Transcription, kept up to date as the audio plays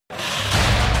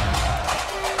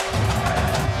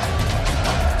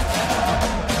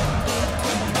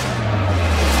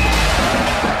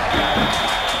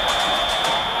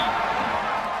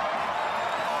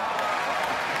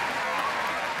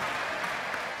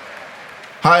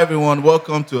Hi everyone,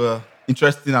 welcome to an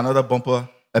interesting another bumper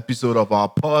episode of our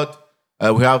pod.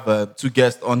 We have two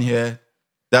guests on here.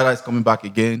 Dada is coming back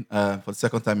again for the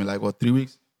second time in 3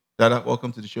 weeks. Dada,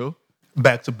 welcome to the show.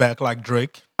 Back to back like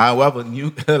Drake. And we have a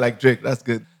new like Drake. That's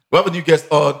good. We have a new guest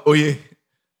on Oye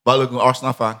Balogun,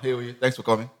 Arsenal fan. Hey Oye, thanks for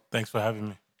coming. Thanks for having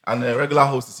me. And the regular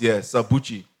host is here, Sir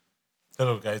Buchi.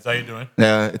 Hello, guys. How you doing?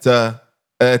 Yeah, it's to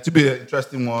be an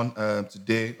interesting one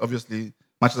today. Obviously,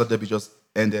 Manchester Derby just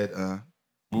ended.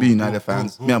 Be United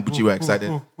fans. Me and Buchi were excited.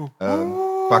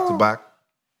 Back to back.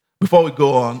 Before we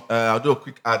go on, I'll do a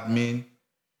quick admin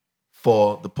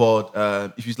for the pod.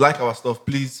 If you like our stuff,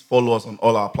 please follow us on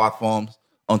all our platforms.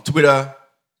 On Twitter,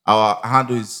 our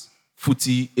handle is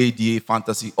Footy ADA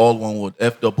Fantasy, all one word,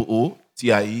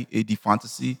 FOOTIE AD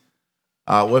Fantasy.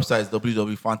 Our website is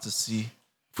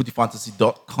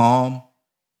www.footyfantasy.com.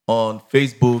 On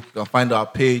Facebook, you can find our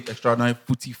page, Extraordinary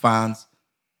Footy Fans.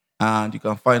 And you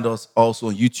can find us also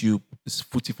on YouTube. It's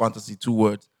Footy Fantasy, 2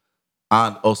 words.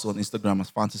 And also on Instagram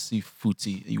as Fantasy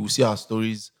Footy. You will see our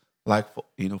stories,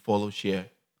 follow, share.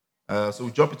 So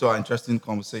we jump into our interesting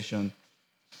conversation.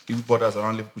 Everybody that's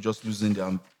around Liverpool just losing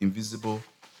their Invincible.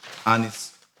 And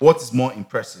it's what is more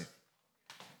impressive?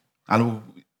 And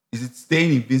is it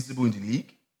staying invincible in the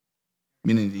league,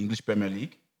 meaning the English Premier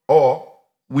League, or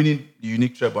winning the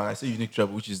unique treble? And I say unique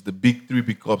treble, which is the three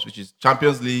big cups, which is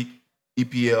Champions League,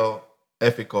 EPL,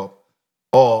 FA Cup,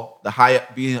 or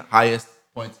being highest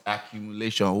points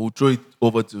accumulation. We'll throw it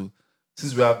over to,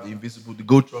 since we have the Invincible, the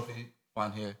Gold Trophy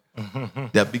fan here.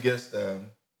 Their biggest,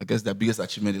 their biggest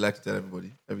achievement. They like to tell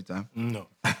everybody every time. No.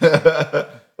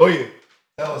 Oh yeah,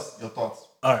 tell us your thoughts.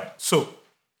 All right. So,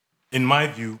 in my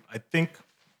view, I think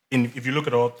if you look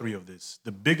at all three of this,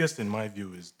 the biggest in my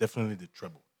view is definitely the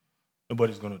treble.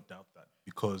 Nobody's going to doubt that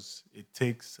because it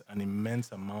takes an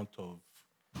immense amount of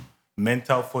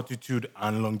mental fortitude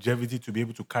and longevity to be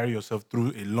able to carry yourself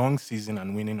through a long season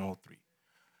and winning all three.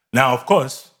 Now, of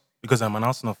course, because I'm an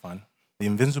Arsenal fan, the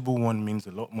Invincible one means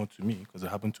a lot more to me because it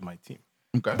happened to my team.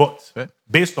 Okay. But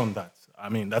based on that, I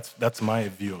mean, that's my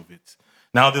view of it.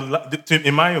 Now,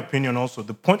 in my opinion also,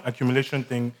 the point accumulation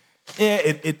thing,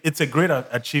 it's a great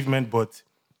achievement, but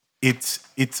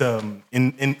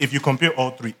if you compare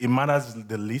all three, it matters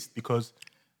the least because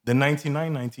the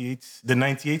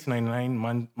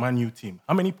 98-99 Man U team,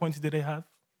 how many points did they have?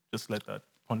 Just let that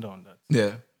ponder on that.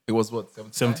 Yeah, it was what,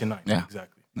 79, yeah.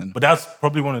 Exactly. But that's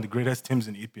probably one of the greatest teams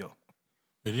in EPL.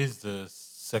 It is the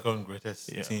second greatest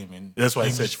team in That's why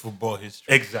English football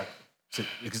history. Exactly.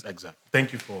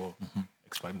 Thank you for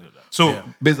explaining that. So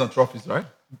based on trophies, right?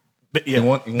 In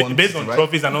one based on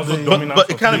trophies and also dominance. But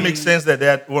it kind of makes sense that they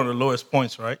had one of the lowest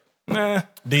points, right?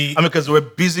 Because they were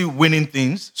busy winning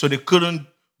things, so they couldn't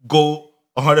go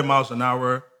 100 miles an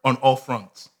hour on all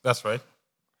fronts. That's right.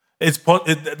 That's a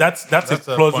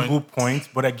plausible point.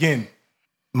 But again,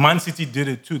 Man City did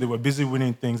it too. They were busy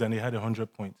winning things and they had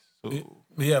 100 points. So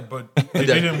but they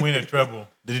didn't win a treble.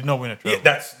 They did not win a treble.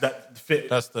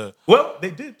 Yeah, well,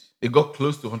 they did. It got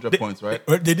close to 100 points, right?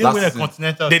 They didn't Last win a season.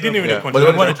 continental. They didn't win treble. a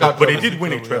continental treble, but they treble. did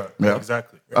win a treble. Yeah.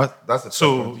 Exactly. That's a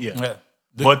So point. yeah.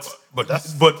 But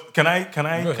Can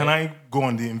I go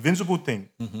on the Invincible thing?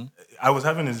 Mm-hmm. I was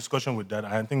having a discussion with that,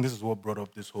 and I think this is what brought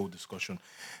up this whole discussion.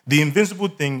 The Invincible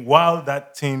thing, while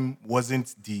that team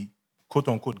wasn't the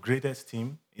quote-unquote greatest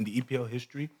team in the EPL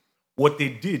history, what they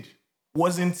did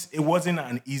wasn't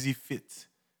an easy fit.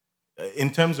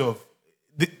 In terms of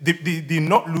the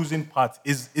not losing part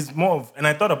is more of, and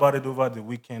I thought about it over the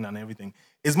weekend and everything,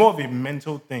 it's more of a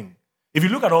mental thing. If you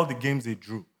look at all the games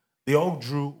they all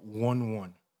drew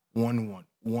 1-1, 1-1,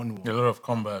 1-1. a lot of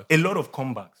comebacks. A lot of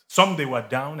comebacks. Some they were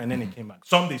down and then they came back.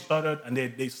 Some they started and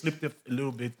they slipped it a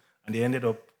little bit and they ended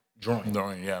up drawing.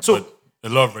 So but a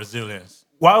lot of resilience.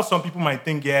 While some people might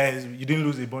think, you didn't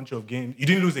lose a bunch of games. You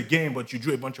didn't lose a game, but you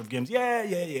drew a bunch of games.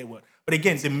 What? But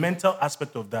again, the mental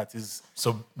aspect of that is...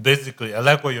 So basically, I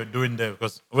like what you're doing there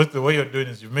because what you're doing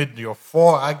is you made your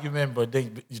 4 argument, but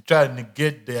then you try to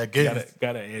negate the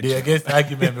against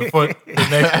argument before the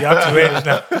next. You have to edge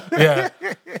now. Yeah.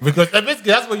 Because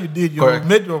basically that's what you did. You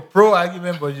made your pro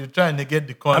argument, but you try and negate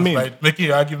the cons by making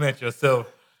your argument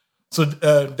yourself. So,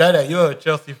 Dada, you're a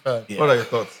Chelsea fan. Yeah. What are your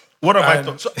thoughts? What are my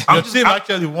thoughts? So your team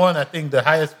actually won, I think, the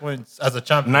highest points as a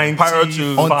champion.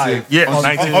 95. Yes,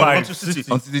 95. to City.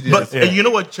 But you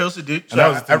know what Chelsea did?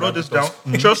 So I wrote this down.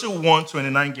 Chelsea won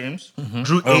 29 games,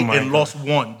 drew 8 and lost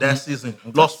 1 that season.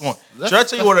 Lost 1. Should I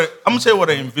tell you I'm gonna tell you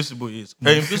what an Invincible is? An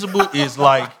Invincible is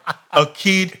like a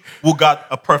kid who got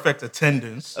a perfect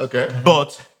attendance. Okay.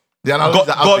 But The analogies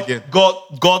are out again.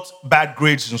 got bad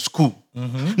grades in school.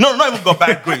 No, not even got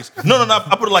bad grades. No.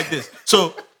 I put it like this.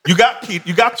 So you got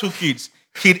 2 kids.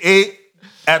 Kid A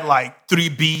had like 3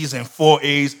 Bs and 4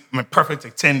 A's, perfect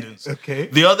attendance. Okay.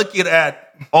 The other kid had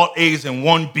all A's and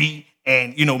 1 B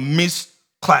and, missed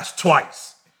class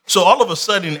twice. So all of a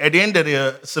sudden, at the end of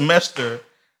the semester,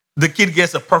 the kid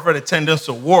gets a perfect attendance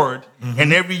award,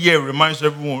 and every year reminds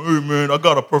everyone, hey man, I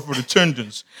got a perfect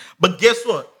attendance. But guess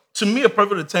what? To me, a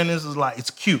perfect attendance is like, it's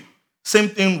cute. Same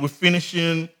thing with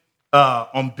finishing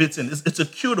unbeaten. It's a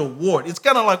cute award. It's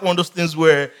kind of like one of those things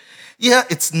where, yeah,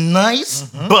 it's nice,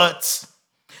 but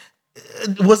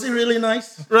was it really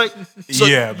nice? Right? So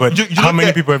yeah, but how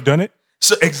many people have done it?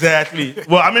 So exactly.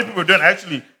 Well, how many people have done it?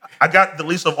 Actually, I got the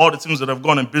list of all the teams that have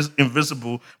gone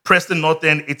Invincible. Preston North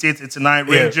End, 88, 89,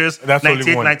 Rangers,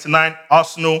 98, 99,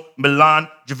 Arsenal, Milan,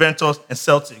 Juventus, and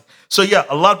Celtic. So yeah,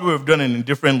 a lot of people have done it in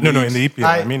different leagues. No, in the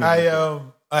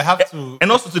EPL. I have to...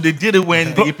 And also, they did it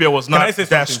when the EPL was not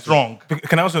that strong.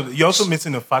 Can I also... You're also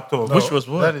missing the factor of... Which was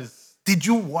what? That is... Did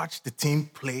you watch the team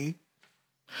play?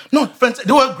 No,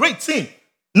 they were a great team.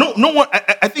 No one.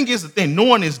 I think here's the thing. No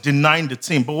one is denying the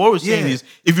team. But what we're saying is,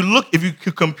 if you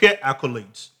could compare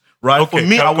accolades, right? Okay, for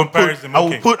me,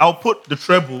 I'll put the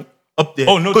treble up there.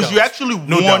 Oh, no, because you actually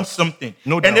won something.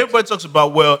 No doubt. And everybody talks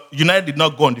about, well, United did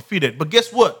not go undefeated. But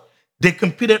guess what? They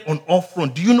competed on all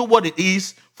fronts. Do you know what it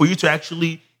is for you to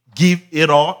actually give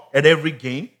it all at every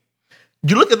game?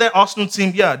 You look at that Arsenal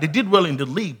team. Yeah, they did well in the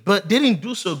league, but they didn't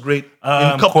do so great in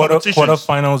cup competitions.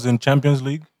 Quarterfinals in Champions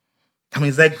League. I mean,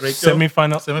 is that great?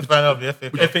 Semi-final of the FA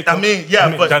Cup. I mean,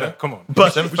 yeah, but Dada, come on.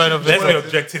 But semi-final of the Let's FA be Cup.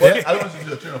 objective. I don't want to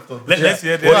do a train of thought. Let's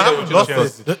hear Well, I haven't the lost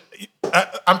Chelsea.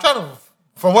 I'm trying to,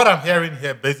 from what I'm hearing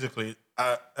here, basically,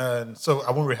 and so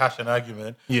I won't rehash an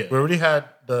argument. Yeah. We already had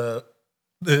the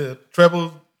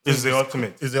treble Is the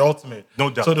ultimate. Is the ultimate. No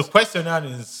doubt. So the question now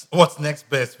is, what's next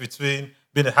best between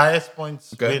being the highest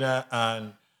points winner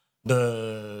and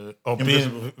the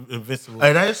being invincible?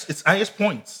 It's highest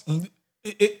points.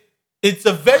 It's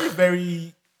a very,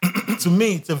 very, to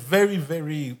me, it's a very,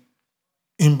 very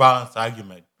imbalanced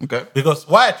argument. Okay. Because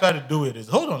why I try to do it is,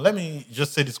 hold on, let me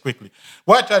just say this quickly.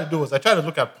 What I try to do is I try to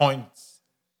look at points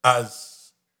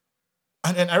as,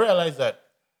 and then I realize that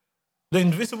the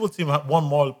Invincible team won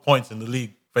more points in the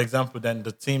league, for example, than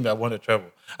the team that won the treble.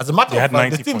 As a matter of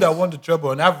fact, the team that won the treble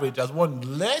on average has won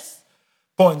less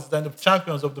points than the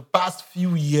champions of the past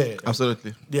few years.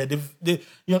 Absolutely.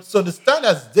 Yeah, so the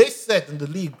standards they set in the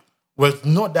league was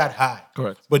not that high.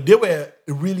 Correct. But they were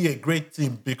really a great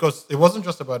team because it wasn't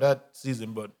just about that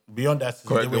season, but beyond that season,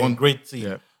 Correct. they were a great team.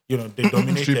 Yeah. You know, they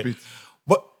dominated.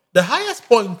 But the highest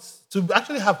points, to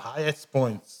actually have highest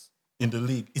points in the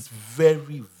league, is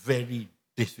very, very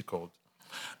difficult.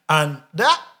 And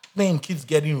that thing keeps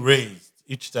getting raised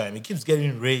each time. It keeps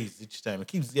getting raised each time. It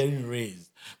keeps getting raised.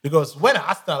 Because when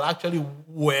Arsenal actually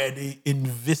were the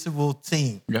Invincible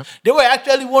team, they were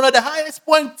actually one of the highest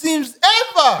point teams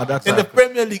ever in the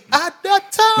Premier League at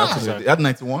that time. Absolutely. They had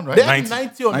 91, right? They had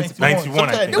 90 or 91. 91,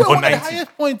 I think. They were one of the 90.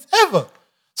 highest points ever.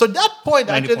 So that point,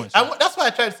 actually, points. that's why I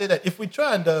try to say that if we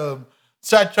try and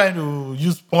start trying to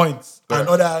use points and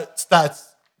other stats,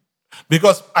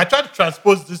 because I try to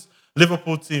transpose this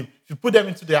Liverpool team. If you put them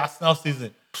into the Arsenal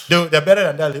season, they're better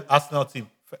than that Arsenal team,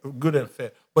 good and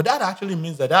fair. But that actually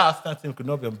means that Arsenal team could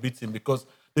not be beaten because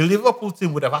the Liverpool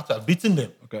team would have had to have beaten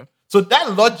them. Okay. So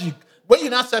that logic, when you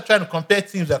now start trying to compare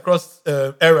teams across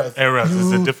eras,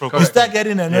 is a different you start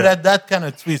getting another that kind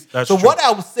of twist. That's so true. what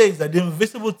I would say is that the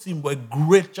Invincible team were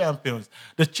great champions.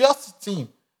 The Chelsea team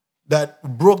that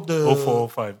broke the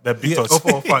 0405 that beat us.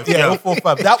 0405. Yeah,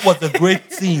 0405. That was a great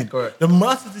team. Correct. The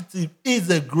Man City team is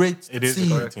a great team. It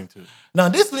is a great team too. Now,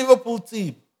 this Liverpool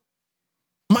team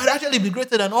might actually be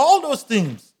greater than all those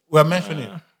teams we're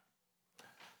mentioning.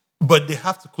 But they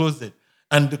have to close it.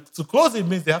 And to close it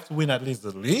means they have to win at least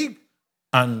the league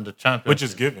and the Champions Which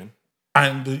is League. given.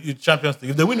 And the Champions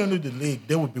League. If they win only the league,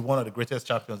 they would be one of the greatest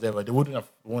champions ever. They wouldn't have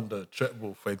won the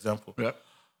treble, for example. Yeah.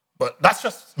 But that's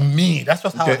just me. That's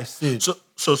just how I see it.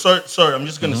 So sorry, I'm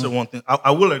just going to say one thing. I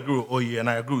will agree with Oye, and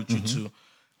I agree with you too.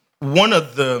 One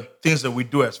of the things that we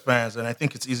do as fans, and I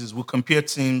think it's easy, is we compare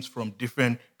teams from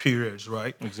different periods,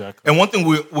 right? Exactly. And one thing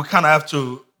we kind of have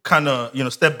to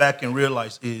step back and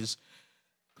realize is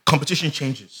competition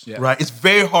changes, right? It's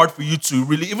very hard for you to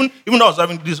really, even though I was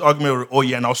having this argument with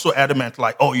Oye, and I was so adamant,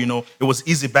 like, it was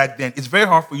easy back then. It's very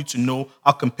hard for you to know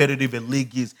how competitive a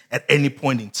league is at any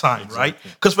point in time, right?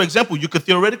 Because, for example, you could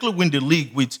theoretically win the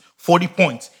league with 40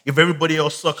 points if everybody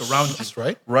else suck around you. That's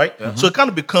right. Right? So it kind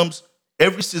of becomes,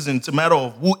 every season, it's a matter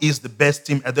of who is the best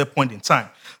team at that point in time.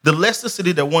 The Leicester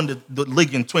City that won the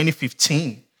league in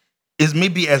 2015 is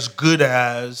maybe as good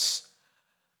as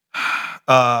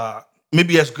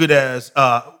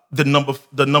the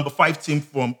number 5 team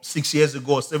from 6 years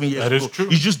ago or 7 years ago. That is true.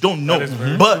 You just don't know.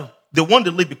 But they won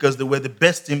the league because they were the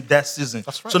best team that season.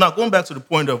 That's right. So now going back to the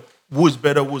point of who is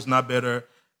better, who is not better.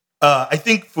 I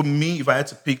think for me, if I had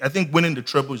to pick, I think winning the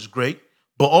treble is great.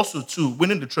 But also, too,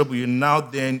 winning the treble, you're now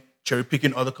then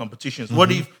cherry-picking other competitions.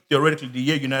 What if, theoretically, the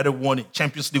year United won it,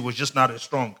 Champions League was just not as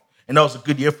strong? And that was a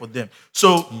good year for them.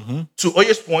 So, to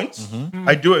Oye's point,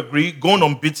 I do agree. Going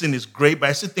unbeaten is great, but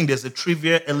I still think there's a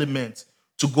trivia element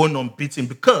to going unbeaten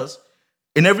because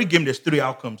in every game, there's 3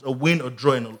 outcomes: a win, a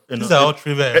draw, and These are all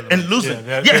trivia and losing.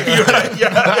 Yeah, You're right.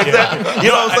 Yeah, exactly. You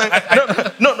know what I'm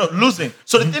saying? No, losing.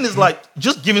 So the thing is, like,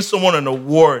 just giving someone an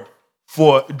award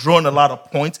for drawing a lot of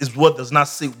points is what does not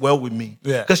sit well with me.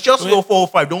 Yeah. Because Chelsea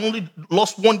 04-05, they only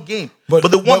lost 1 game, but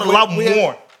they won a lot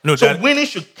more. No, so winning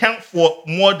should count for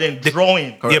more than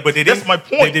drawing. Yeah, but that's my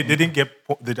point. They didn't get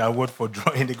the award for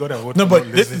drawing. They got an award No, for but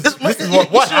not this losing. is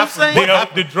what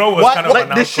happened. The draw was kind of an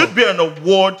There outcome. should be an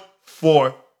award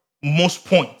for most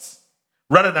points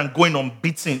rather than going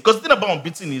unbeaten. Because the thing about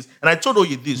unbeaten is, and I told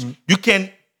you this, you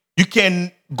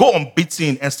can go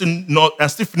unbeaten and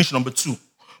still finish number 2.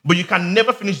 But you can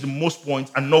never finish the most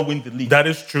points and not win the league. That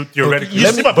is true theoretically. You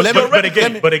see my point?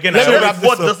 But again, let me wrap this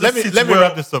what up. doesn't Let me sit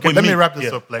wrap this up. with Let me me. wrap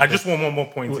this up. I just want one more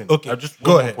point in. Okay, I just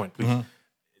go one ahead. more point, please.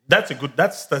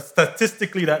 That's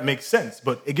statistically that makes sense.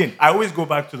 But again, I always go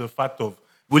back to the fact of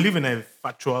we live in a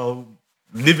factual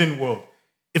living world.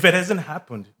 If it hasn't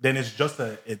happened, then it's just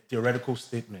a theoretical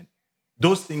statement.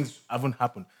 Those things haven't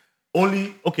happened.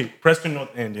 Preston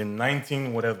North End in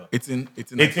 19 whatever. 18.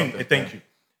 Thank you.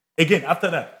 Again, after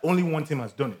that, only one team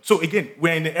has done it. So again,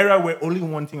 we're in the era where only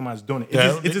one team has done it.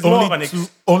 It is more of an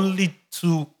only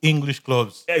 2 English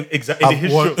clubs. Exactly.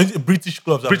 British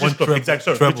clubs. British clubs.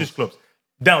 Exactly. Sorry, British clubs.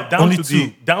 Down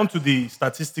to the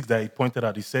statistics that he pointed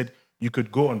out. He said you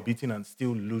could go unbeaten and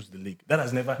still lose the league. That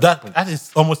has never happened. That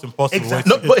is almost impossible.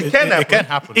 Exactly. No, but it can happen. It can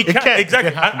happen. It can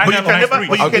exactly.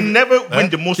 But you can never win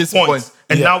the most points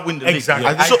and now win the league. Exactly.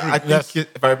 I think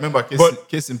if I remember,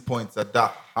 case in point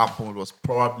that happened was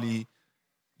probably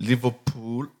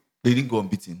Liverpool. They didn't go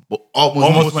unbeaten, but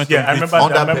almost went I unbeaten.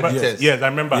 remember. Yes, I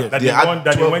remember that they won.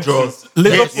 That they went draws.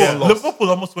 Liverpool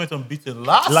almost went unbeaten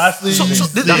last season. So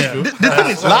the thing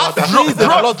is,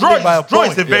 draw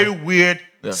is a very weird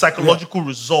psychological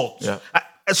result. Yeah.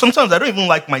 Sometimes I don't even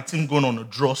like my team going on a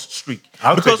draw streak.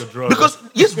 Take a draw. Because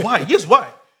here's why.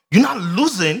 You're not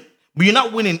losing, but you're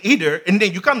not winning either. And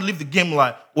then you can't leave the game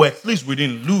like, well, at least we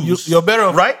didn't lose. You're better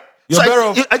off, right?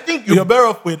 I think you're better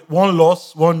off with 1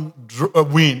 loss, 1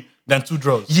 win than 2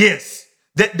 draws. Yes.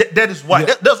 That is why.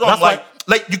 Yeah. That's why That's I'm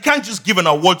like, you can't just give an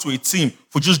award to a team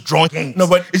for just drawing games. No,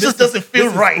 but it just doesn't feel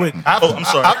right. I'm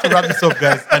sorry. I have to wrap this up,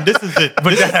 guys. And this is it.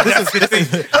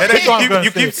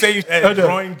 You keep saying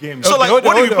drawing games. So, what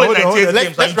if you play 98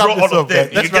 games and draw all of them?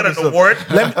 You get an award?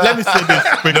 Let me say this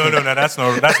quickly. No, that's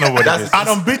not what it is. An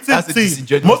unbeaten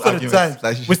team, most of the time,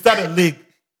 we start a league.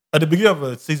 At the beginning of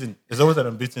a season, there's always an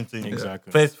unbeaten team. Exactly.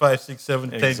 First 5, 6, 7,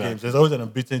 10 games, there's always an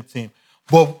unbeaten team.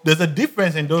 But there's a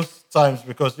difference in those times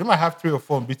because you might have 3 or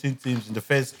 4 unbeaten teams in the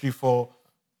first 3, 4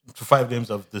 to 5 games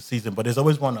of the season, but there's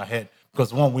always one ahead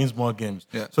because one wins more games.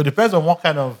 Yeah. So it depends on what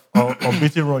kind of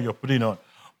unbeaten run you're putting on.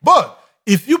 But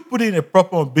if you put in a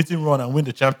proper unbeaten run and win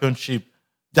the championship,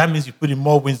 that means you put in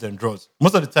more wins than draws.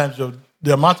 Most of the times,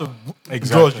 the amount of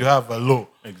draws you have are low.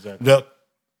 Exactly.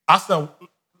 Arsenal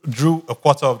drew a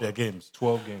quarter of their games.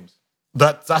 12 games.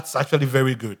 That's actually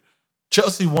very good.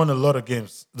 Chelsea won a lot of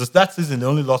games. That season, they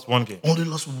only lost 1 game. Only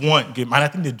lost 1 game. And I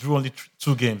think they drew only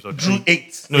 2 games. Or drew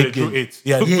 8. No, they drew 8.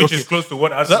 Yeah, which is close to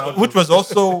what Arsenal which was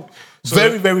also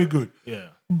very, very good. Yeah.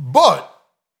 But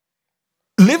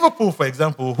Liverpool, for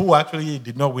example, who actually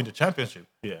did not win the championship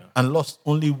and lost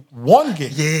only 1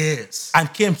 game. Yes.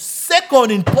 And came second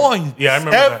in points. Yeah, I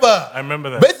remember that. I remember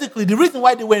that. Basically, the reason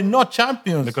why they were not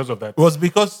champions because of that was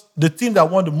because the team that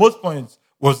won the most points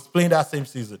was playing that same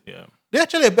season. Yeah. They're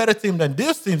actually a better team than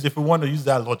these teams if we want to use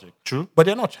that logic. True. But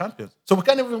they're not champions. So we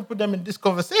can't even put them in this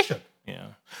conversation. Yeah.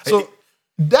 So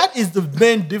that is the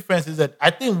main difference is that I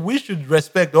think we should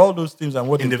respect all those teams and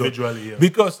what individually, they do.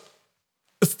 Because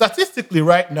statistically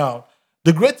right now,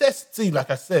 the greatest team, like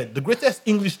I said, the greatest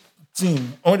English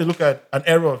team, I want to look at an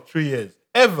era of 3 years,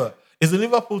 ever, is the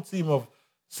Liverpool team of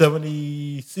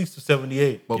 76 to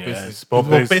 78. Yes,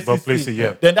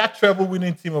 Then that treble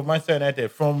winning team of Manchester United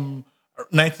from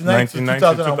 99 to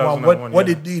 2001, what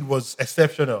they did was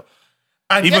exceptional.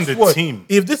 And even the team.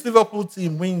 If this Liverpool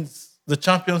team wins the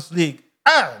Champions League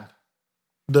and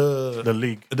the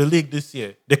league this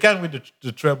year, they can't win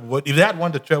the treble. But if they had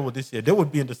won the treble this year, they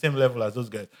would be in the same level as those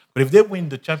guys. But if they win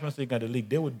the Champions League and the league,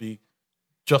 they would be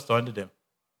just under them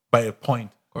by a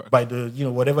point. by the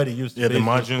whatever they use. The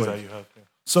margins that you have. Yeah.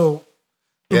 So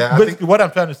I what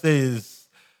I'm trying to say is,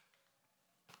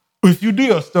 if you do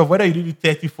your stuff, whether you did it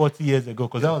 30, 40 years ago,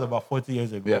 because that was about 40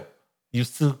 years ago,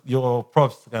 your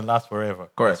props can last forever.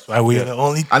 Correct. That's why we are the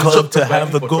only And club it's to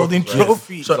have the golden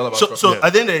trophy. So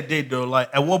at the end of the day, though, like,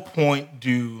 at what point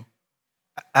do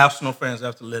Arsenal fans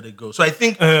have to let it go? So I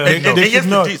think they should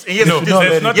not. Yes,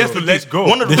 to let go.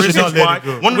 One of the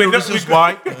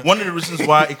reasons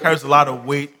why it carries a lot of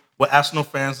weight with Arsenal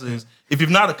fans is, if you've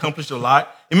not accomplished a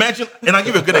lot, imagine, and I'll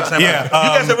give you a good example. You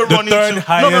guys ever run into no.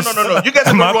 You guys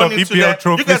ever run into that?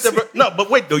 You guys ever but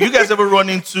wait though. You guys ever run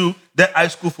into that high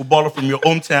school footballer from your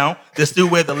hometown that still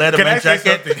wear the Letterman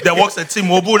jacket that works at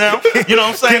T-Mobile now? You know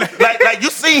what I'm saying? Like you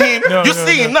see him, But let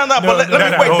me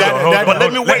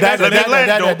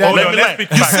land.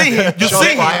 You see him,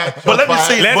 but let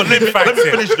me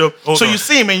finish though. So you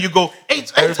see him and you go, hey,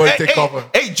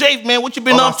 Jave, man, what you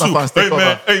been up to?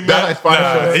 Hey man,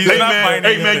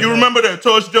 you remember that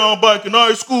touchdown back in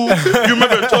high school? You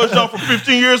remember that touchdown from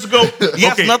 15 years ago? He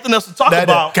has nothing else to talk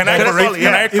about. Can I correct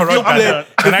that?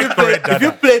 If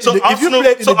you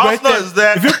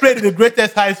played in the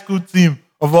greatest high school team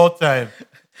of all time,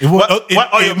 why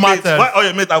all your mates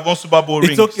have won Super Bowl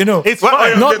rings? It's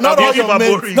fine. Not all your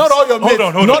mates. Not all your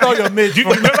mates. Do you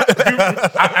remember?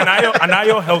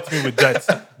 Ayo helped me with that.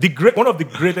 One of the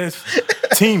greatest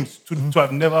teams to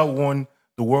have never won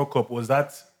the World Cup was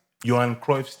that Johan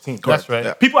Cruyff's team. That's right.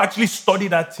 Yeah. People actually study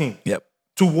that team. Yep.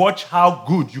 To watch how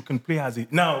good you can play as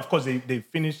it. Now, of course, they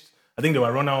finished. I think they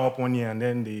were runner up 1 year and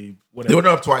then they went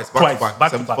up twice, back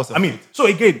to back. I mean, so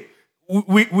again,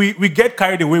 we get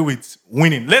carried away with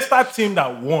winning. Leicester team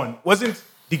that won wasn't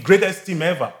the greatest team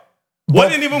ever.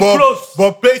 Wasn't even close.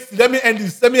 But Pacey, let me end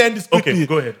this quickly. Okay,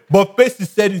 go ahead. But Pacey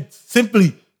said it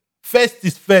simply: first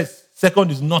is first,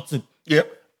 second is nothing.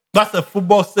 Yep. That's a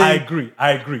football saying.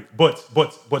 I agree. But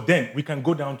then we can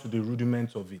go down to the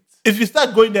rudiments of it. If you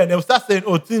start going there, they'll start saying,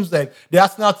 teams like the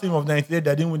Arsenal team of 98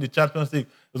 that didn't win the Champions League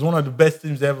was one of the best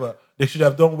teams ever. They should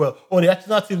have done well. Or the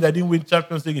Arsenal team that didn't win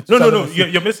Champions League. No.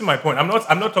 You're missing my point. I'm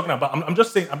not talking about. I'm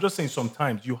just saying.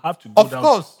 Sometimes you have to go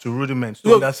down to rudiments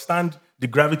to understand the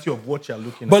gravity of what you're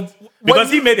looking at.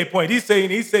 Because he made a point. He's saying.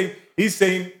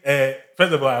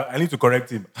 First of all, I need to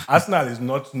correct him. Arsenal is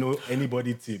not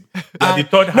anybody team. They are the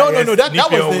third highest. No.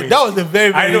 That was a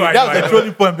very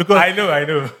trolling point because I know.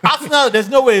 Arsenal, there's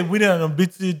no way winning an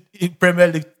unbeaten Premier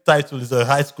League title is a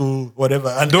high school whatever.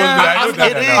 And it's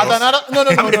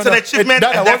an achievement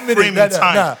at that frame in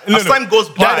time. As time goes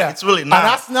by, it's really not. An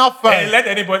Arsenal fan. Let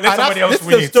somebody else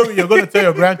win it. This is a story you're going to tell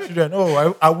your grandchildren.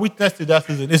 I witnessed it that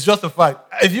season. It's just a fact.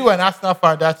 If you were an Arsenal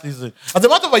fan that season, as a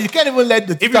matter of fact, you can't even let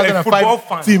the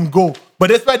 2005 team go. But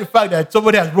despite the fact that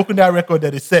somebody has broken that record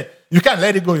that they set, you can't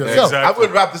let it go yourself. Exactly. I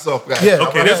would wrap this up, guys. Yeah.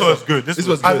 Okay, this was good. This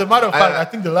was as a matter of fact, I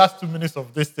think the last 2 minutes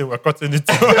of this thing we're cutting it.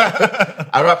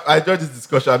 I enjoyed this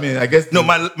discussion. I mean, I guess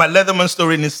my Leatherman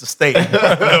story needs to stay.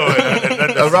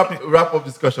 I'll wrap up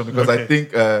discussion because I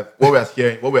think what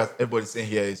everybody's saying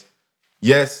here is,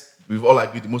 yes, we've all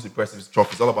agreed the most impressive is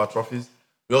trophies. It's all about trophies.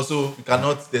 There's no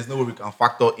way we can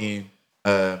factor in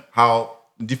how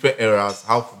in different eras,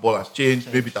 how football has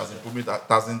changed. Maybe it has improved, it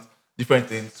hasn't, different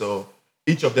things. So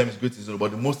each of them is good to know,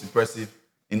 but the most impressive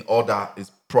in order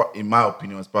is, in my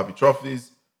opinion, is probably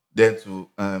trophies, then to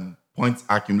points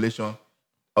accumulation,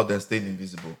 or then staying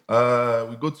invisible.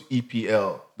 We go to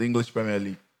EPL, the English Premier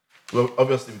League. Well,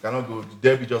 obviously, we cannot go. The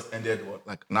derby just ended,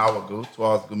 like an hour ago, 2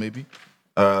 hours ago maybe.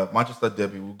 Manchester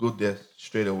derby, we'll go there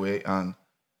straight away and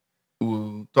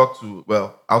we'll talk to,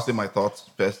 I'll say my thoughts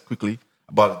first quickly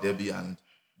about the derby and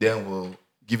then we'll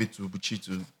give it to Buchi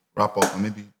to wrap up and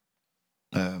maybe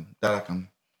that I can,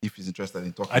 if he's interested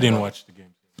in talking. I didn't watch the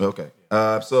game. Okay.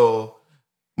 So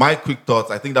my quick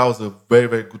thoughts, I think that was a very,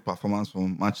 very good performance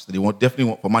from Manchester.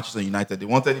 Definitely for Manchester United. They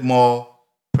wanted more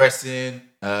pressing,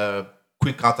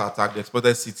 quick counter-attack. They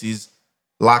expected City's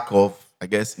lack of,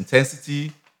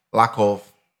 intensity, lack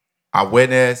of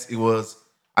awareness.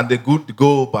 And the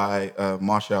goal by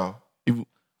Martial, it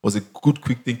was a good,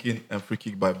 quick thinking and free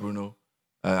kick by Bruno.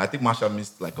 I think Martial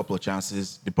missed a couple of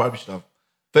chances. They probably should have.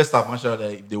 First half, Martial,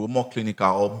 if they were more clinical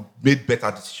or made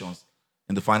better decisions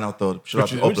in the final third, should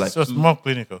have up more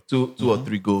clinical. Two or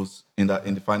three goals in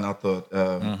the final third.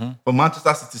 From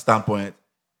Manchester City standpoint,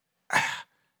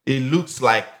 it looks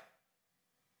like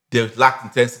they lacked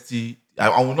intensity.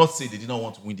 I will not say they did not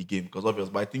want to win the game because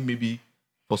obviously, but I think maybe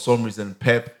for some reason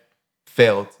Pep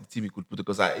felt the team he could put it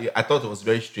because I thought it was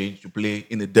very strange to play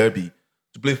in the derby,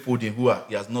 to play Foden, who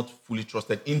he has not fully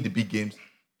trusted in the big games,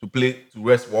 to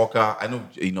rest Walker. I know,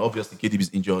 obviously KDB is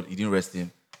injured. He didn't rest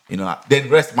him. Then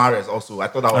rest Mahrez also. I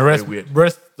thought that was very weird.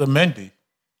 Rest the Mendy.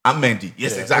 And Mendy.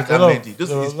 Yes, exactly. And Mendy.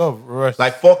 Those is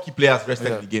like 4 key players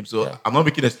rested in the game. So I'm not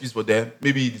making an excuse for them.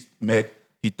 Maybe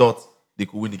he thought they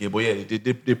could win the game. But yeah,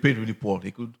 they played really poor.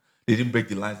 They didn't break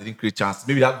the lines. They didn't create chances.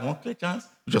 Maybe they had one clear chance,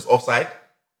 which was offside.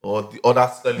 Or the other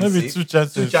Sterling maybe save.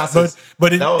 2 chances.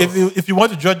 But if you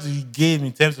want to judge the game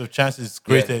in terms of chances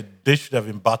created, they should have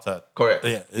been battered. Correct.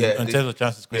 In terms of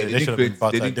chances created, they should have been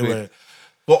battered. They were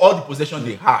for all the possession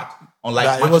they had,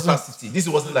 unlike Manchester City. This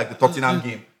wasn't like the Tottenham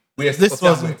game. Where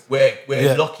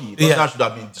we're lucky. Tottenham should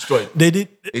have been destroyed. They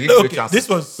didn't create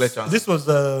chances. This was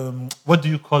what do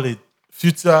you call it?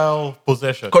 Futile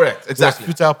possession. Correct. Exactly.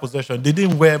 Futile possession. They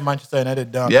didn't wear Manchester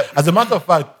United down. Yep. As a matter of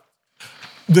fact,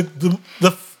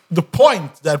 the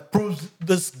point that proves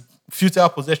this futile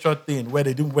possession thing where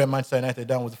they didn't wear Manchester United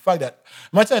down was the fact that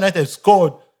Manchester United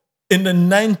scored in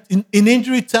in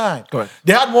injury time. Correct.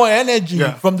 They had more energy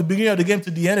from the beginning of the game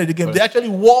to the end of the game. Correct. They actually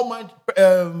wore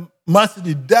Man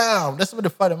City down. That's what the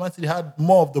fact that Man City had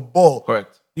more of the ball.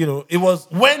 Correct. It was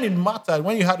when it mattered,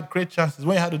 when you had to create chances,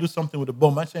 when you had to do something with the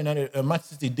ball.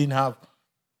 Manchester City didn't have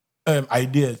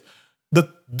ideas. The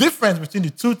difference between the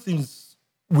two teams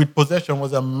with possession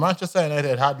was that Manchester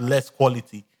United had less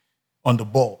quality on the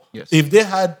ball. Yes. If they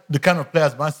had the kind of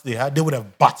players Man City had, they would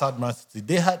have battered Man City.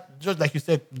 They had, just like you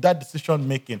said, that decision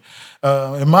making.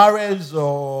 Mahrez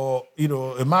or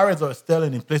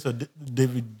Sterling in place of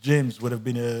David James would have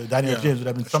been Daniel James would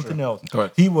have been something else.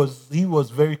 Correct. He was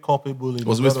very culpable in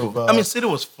City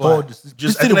was flat.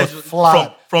 City was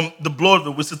flat. From the blow of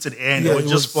the whistle to the end, it was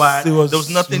just flat. There was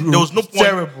nothing. There was no point.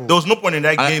 Terrible. There was no point in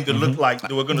that game that looked like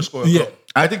they were going to score a goal.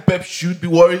 I think Pep should be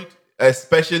worried,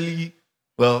 especially.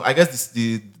 Well, I guess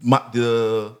the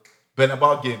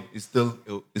Bernabeu game is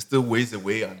still ways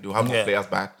away, and they'll have more players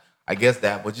back. I guess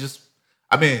that, but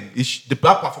the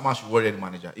performance should worry any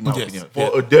manager, in my opinion.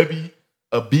 For a derby,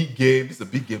 a big game, it's a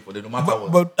big game for them, no matter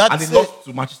what. And they lost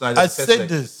to Manchester United.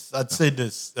 I'd say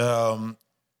this.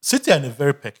 City are in a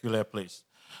very peculiar place.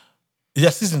 Their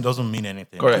season doesn't mean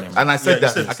anything. Correct. Anymore. And I said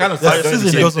that. I kind of their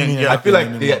season doesn't mean anything. I feel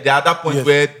like they're at that point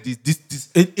where this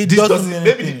doesn't mean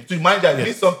maybe anything. To the manager it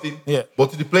means something,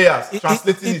 but to the players,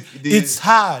 translating it's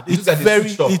hard.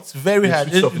 It's very hard.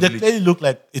 They clearly look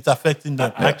like it's affecting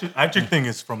them. I actually think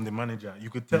it's from the manager. You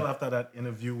could tell after that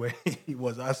interview where he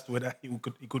was asked whether he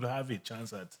could have a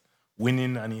chance at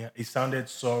winning, and he sounded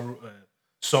so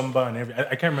somber and everything.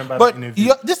 I can't remember that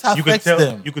interview. This affects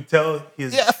them. You could tell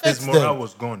his morale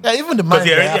was gone. Yeah, even the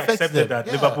manager. Because he already accepted that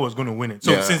Liverpool was going to win it.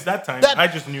 So since that time, I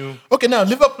just knew. Okay, now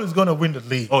Liverpool is going to win the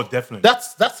league. Oh, definitely.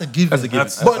 That's a given. That's a given.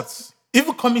 But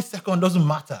even coming second doesn't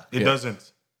matter. It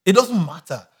doesn't. It doesn't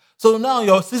matter. So now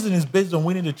your season is based on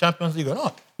winning the Champions League or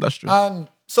not. That's true. And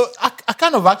so I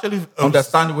kind of actually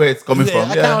understand where it's coming from.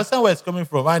 I can understand where it's coming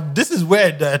from. And this is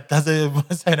where that as a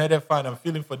Manchester United fan, I'm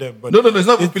feeling for them. But no, it's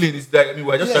not feeling. It's like,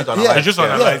 we're just trying to analyze. It's just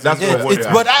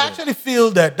analyzing. But I actually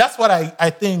feel that's what I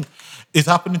think is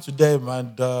happening to them.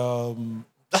 And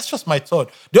that's just my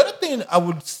thought. The other thing I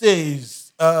would say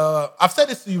is, I've said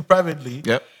this to you privately.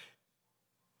 Yep.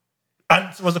 And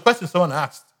it was a question someone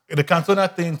asked. The Cantona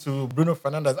thing to Bruno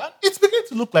Fernandes. And it's beginning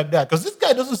to look like that because this guy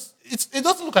it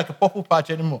doesn't look like a purple patch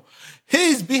anymore.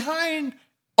 He's behind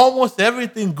almost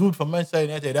everything good for Manchester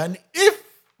United. And if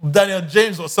Daniel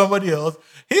James or somebody else,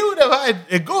 he would have had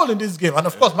a goal in this game. And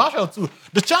of course, Marshall too.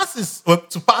 The chances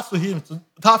to pass to him, to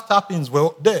have tap-ins were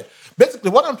there.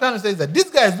 Basically, what I'm trying to say is that this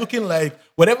guy is looking like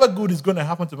whatever good is going to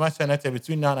happen to Manchester United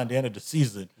between now and the end of the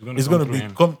season is going to be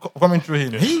coming through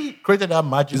him. He created that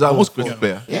magic. He's our most creative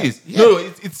player. He is. No,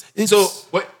 it's so.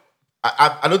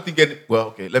 I don't think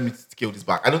let me scale this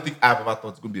back. I don't think I've ever thought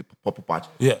it's going to be a purple patch.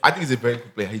 Yeah. I think he's a very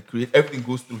good player. He creates everything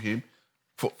goes through him.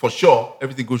 For sure,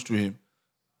 everything goes through him.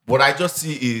 What I just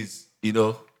see is,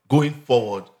 going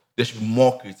forward, there should be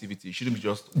more creativity. It shouldn't be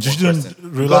just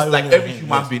rely on every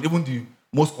human being, even the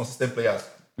most consistent players,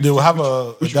 they will have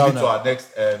which will lead to our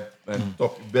next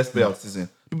top best player of the season.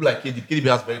 People like KDB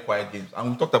has very quiet games,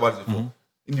 and we talked about it before.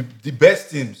 In the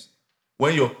best teams,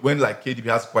 when KDB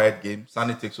has quiet game,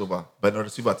 Sané takes over, Bernardo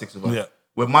Silva takes over. Yeah.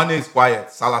 When Mane is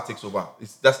quiet, Salah takes over.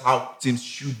 That's how teams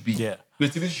should be. Yeah.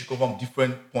 Creativity should come from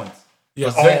different points. Yeah.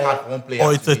 It's very hard for one player.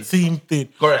 Or it's a team thing.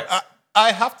 Correct.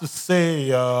 I have to say,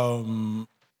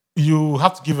 you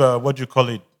have to give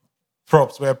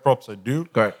props where props are due.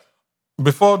 Correct.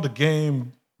 Before the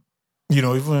game,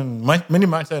 even many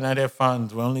Manchester United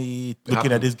fans were only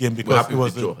looking at this game because it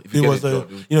was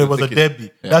a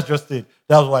derby. Yeah. That's just it.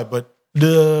 That's why. But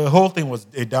the whole thing was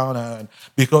a downer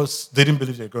because they didn't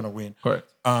believe they were going to win. Correct.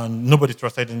 And nobody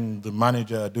trusted in the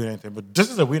manager doing anything. But this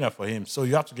is a winner for him, so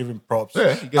you have to give him props.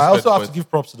 Yeah, I also have to give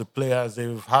props to the players.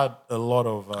 They've had a lot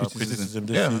of criticism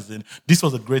this season. This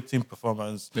was a great team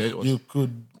performance. Yeah, you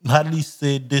could hardly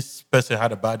say this person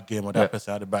had a bad game or that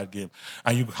person had a bad game.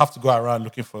 And you have to go around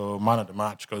looking for man of the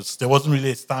match because there wasn't really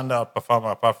a standout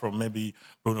performer apart from maybe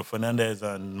Bruno Fernandes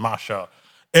and Marshall.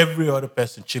 Every other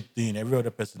person chipped in. Every other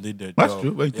person did their job. That's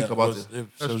true. When you think about it.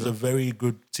 So it was a very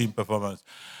good team performance.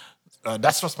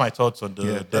 That's just my thoughts on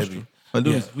the derby. And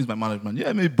who's my management?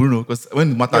 Yeah, maybe Bruno, because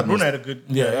when it mattered, Bruno had a good.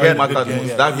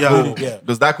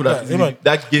 Because that could have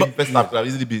that game first half could have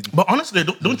easily been. But honestly,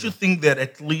 don't you think that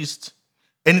at least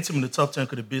any team in the top 10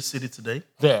 could have beat City today?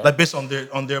 Yeah. Like based on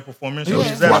their performance. Yeah. It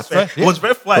was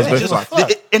very flat. It was very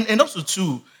flat. And also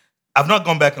too, I've not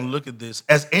gone back and looked at this.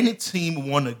 Has any team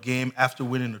won a game after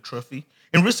winning a trophy?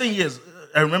 In recent years,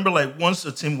 I remember like once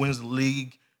a team wins the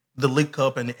league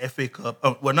cup and the FA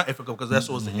Cup. Well, not FA Cup because that's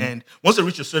towards the end. Once they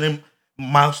reach a certain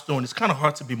milestone, it's kind of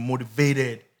hard to be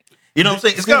motivated. You know what I'm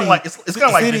saying? It's kind of like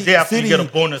the day after you get a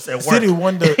bonus at work. City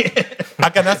won the. I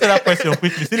can answer that question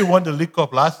quickly. City won the League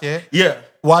Cup last year. Yeah.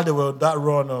 While they were on that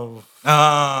run of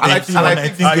 18 or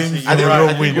 19 games, I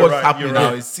think what's happening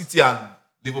now is City and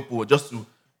Liverpool, just to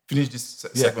finish this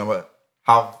segment,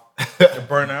 have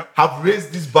burnout, have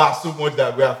raised this bar so much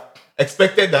that we have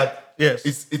expected that. Yes,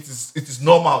 it is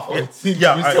normal for a team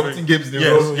to win 17 games in a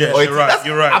row. Yes, you're right.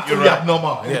 You're right. Absolutely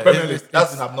abnormal. In the Premier League,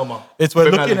 that's abnormal. It's we're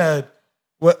looking at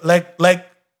like.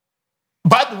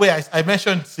 By the way, I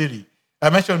mentioned City.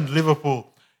 I mentioned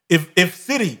Liverpool. If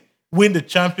City win the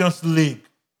Champions League,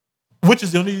 which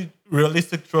is the only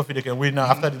realistic trophy they can win now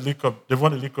after the League Cup, they've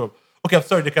won the League Cup. Okay, I'm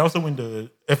sorry, they can also win the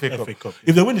FA Cup.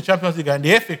 If they win the Champions League and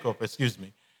the FA Cup,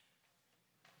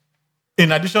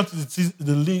 in addition to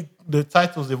the league, the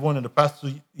titles they've won in the past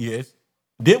 2 years,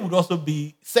 they would also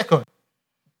be second.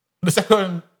 The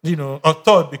second, or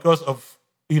third because of,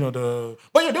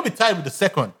 they'll be tied with the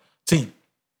second team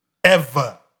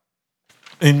ever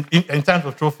in terms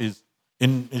of trophies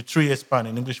in a 3 year span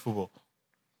in English football.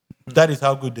 That is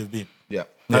how good they've been. Yeah.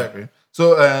 I agree.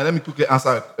 So let me quickly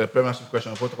answer a Premiership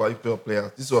question about EPL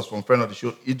players. This was from a friend of the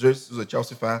show, Idris, who's a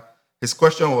Chelsea fan. His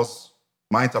question was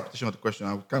my interpretation of the question.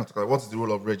 I kind of talk about what's the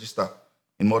role of register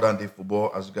in modern day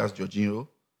football as regards Jorginho,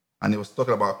 and he was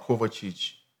talking about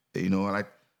Kovacic.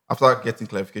 After getting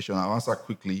clarification, I'll answer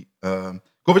quickly.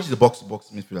 Kovacic is a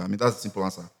box-to-box midfielder. That's a simple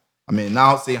answer.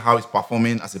 Now saying how he's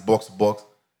performing as a box-to-box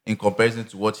in comparison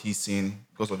to what he's seen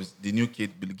because of the new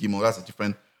kid, Billy Gilmore, that's a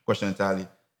different question entirely.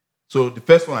 So the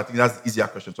first one, I think that's the easier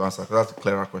question to answer because that's the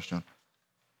clearer question.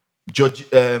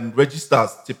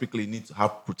 Registers typically need to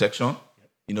have protection,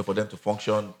 for them to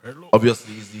function. Perlo.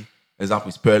 Obviously, easy example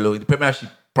is Perlo. In the Premiership,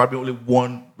 probably only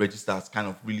one register has kind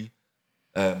of really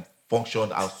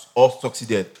functioned or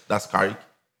succeeded. That's Carrick.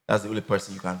 That's the only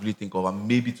person you can really think of, and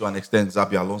maybe to an extent,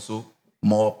 Xabi Alonso,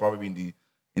 more probably in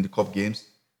the cup games.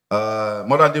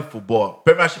 Modern day football,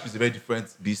 Premiership is a very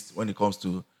different beast when it comes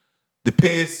to the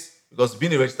pace. Because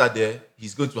being a register there,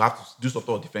 he's going to have to do some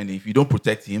sort of defending. If you don't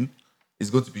protect him, he's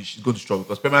going to struggle.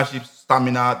 Because Premiership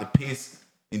stamina, the pace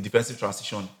in defensive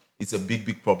transition, it's a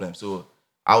big problem. So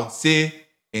I would say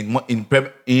in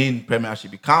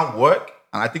Premiership, it can't work.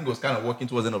 And I think it was kind of working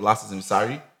towards the end of last season with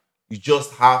Sarri. You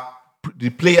just have the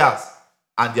players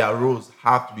and their roles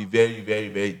have to be very, very,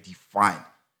 very defined.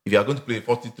 If you are going to play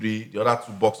 4-3, the other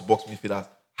two box-to-box midfielders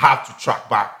have to track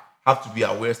back, have to be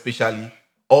aware, especially.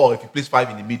 Or if he plays 5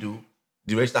 in the middle,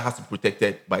 the register has to be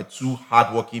protected by 2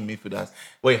 hard-working midfielders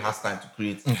where he has time to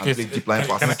create and play deep line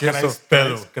passes. Can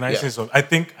I say something? I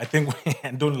think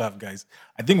and don't laugh, guys.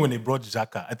 I think when they brought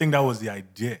Xhaka, I think that was the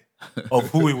idea of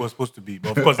who he was supposed to be.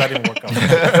 But of course, that didn't work out.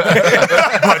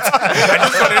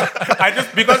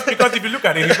 But because if you look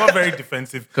at it, he's not very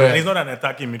defensive. And he's not an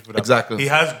attacking midfielder. Exactly. He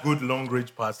has good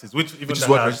long-range passes, which is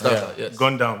what has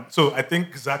gone down. So I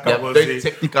think Xhaka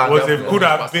could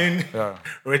have been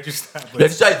registered.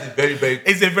 Register is a very, very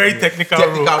it's a very technical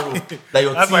role. That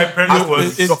your That's why team has to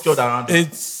be structured around it.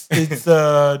 It's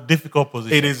a difficult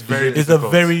position. It is very It's difficult. a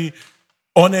very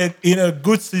in a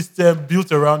good system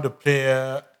built around the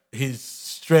player, his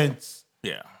strengths.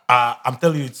 Yeah. I'm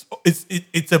telling you,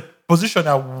 it's a position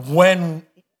that when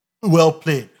well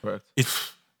played, Correct.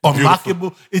 it's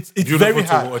unmarkable. It's very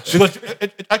hard to watch.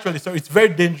 because it's very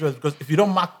dangerous because if you don't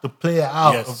mark the player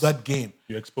out of that game,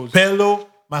 you expose Perlo,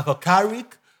 Michael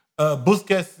Carrick,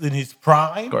 Busquets in his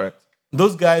prime. Correct.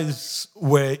 Those guys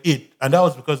were it, and that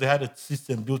was because they had a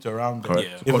system built around them.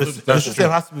 Correct. If the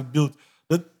system has to be built,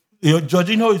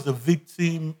 Jorginho is a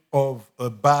victim of a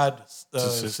bad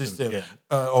system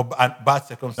or bad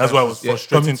circumstances. That's why it was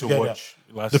frustrating to watch.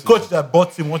 The coach that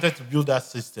bought him wanted to build that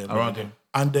system around him,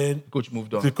 and then the coach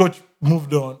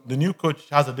moved on. The new coach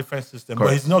has a different system, Correct.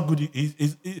 but he's not good.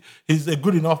 He's a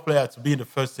good enough player to be in the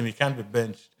first team. He can't be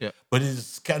benched, but he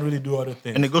can't really do other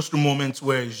things. And it goes through moments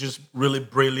where it's just really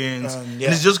brilliant. And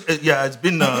it's just it's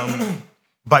been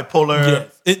bipolar.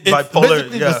 It's bipolar.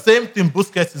 basically the same thing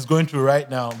Busquets is going through right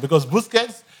now, because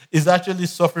Busquets is actually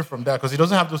suffering from that because he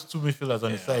doesn't have those two midfielders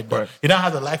on his side. He now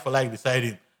has a like-for-like beside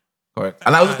him. Correct.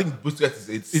 And I also think Busquets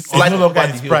is it's no longer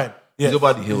his prime. He's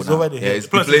over the hill He's now. over the hill. He's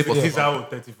been playing for He's out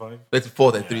 35.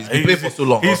 34, 33. He's been playing for so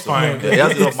long. He's also. fine. He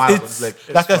has a lot of miles on his leg.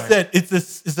 Like I said,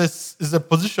 it's a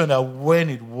position that when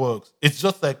it works, it's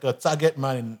just like a target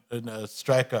man in a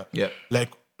striker. Yeah. Like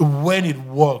when it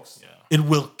works, it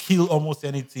will kill almost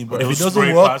any team. But if it doesn't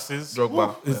Spray work, passes.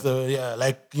 Drogba. it's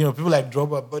like people like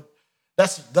Drogba. But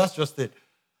that's just it.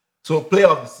 So, player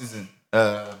of the season.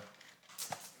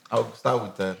 I'll start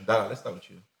with Dara. Let's start with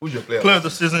you. Who's your player? Player of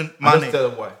the season, Let's Mane. tell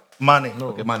them why. Mane.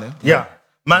 Okay, Mane. Yeah.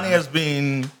 Mane has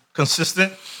been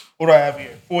consistent. What do I have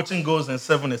here? 14 goals and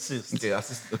 7 assists. Okay,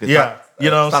 assist. Okay, Yeah, you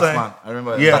know what I'm saying? Man. I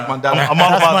remember. Yeah, Stats man,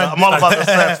 I'm all about the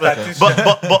stats,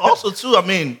 man. But also too, I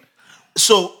mean,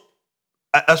 so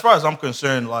as far as I'm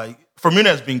concerned, like Firmino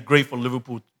has been great for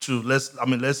Liverpool too. Let's talk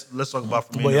about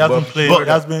Firmino. But he hasn't played. It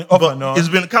has been off and on. It's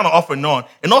been kind of off and on.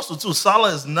 And also too, Salah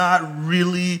has not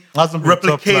really Hasn't been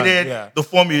top replicated man, the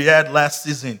form he had last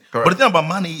season. Correct. But the thing about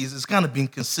Mane is it's kind of been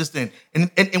consistent.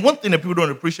 And one thing that people don't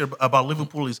appreciate about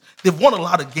Liverpool is they've won a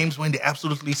lot of games when they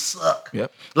absolutely suck.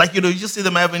 Yep. Like, you just see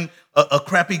them having a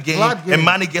crappy game, and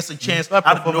Mane gets a chance Flat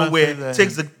out of nowhere, performances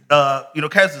takes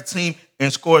carries the team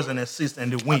and scores an assist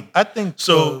and they win. I think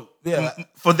So yeah.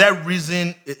 For that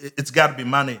reason, it's got to be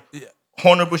Mane. Yeah.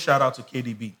 Honorable shout out to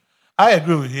KDB. I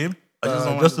agree with him.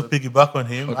 just To piggyback on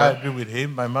him, I agree with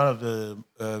him. My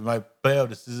player of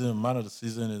the season, man of the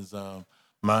season is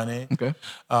Mane. Okay.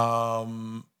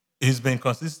 He's been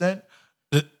consistent.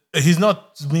 He's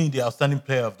not, to me, the outstanding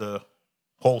player of the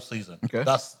whole season. Okay.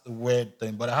 That's the weird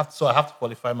thing. But I have to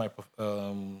qualify my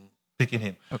picking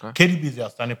him. Okay. KDB is the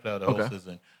outstanding player of the whole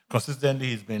season. Consistently,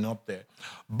 he's been up there.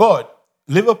 But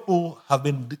Liverpool have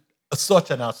been such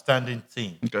an outstanding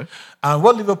team. Okay. And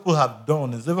what Liverpool have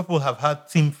done is Liverpool have had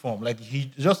team form. Like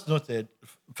he just noted,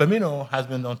 Firmino has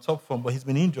been on top form, but he's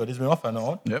been injured. He's been off and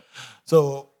on. Yep.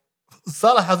 So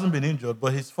Salah hasn't been injured,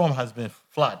 but his form has been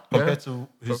flat compared to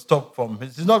his top form.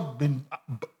 He's not been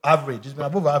average. He's been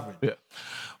above average. Yeah.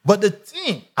 But the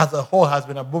team as a whole has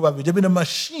been above average. They've been a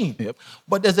machine. Yep.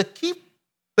 But there's a key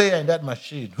player in that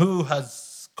machine who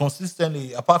has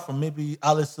consistently, apart from maybe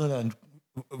Alisson and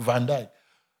Van Dijk,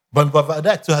 but Van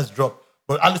Dijk too has dropped.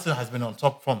 But Alisson has been on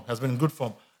top form, has been in good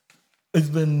form. It's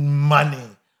been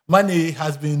Mane. Mane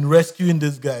has been rescuing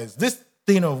these guys. This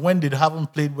thing of when they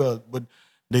haven't played well, but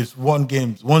they've won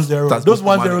games, 1-0. Those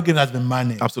 1-0 games has been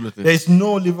Mane. Absolutely. There's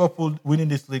no Liverpool winning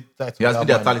this league title. He has been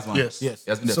their Mane. talisman. Yes. He has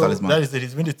been their So talisman. that is it.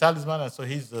 He's been the talisman, and so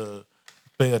he's the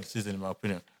player of the season, in my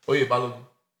opinion. Oye Balogun.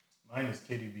 Mine is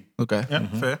KDB. Okay. Yeah,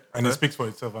 fair. And it speaks for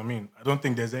itself. I mean, I don't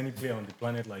think there's any player on the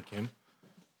planet like him.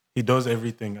 He does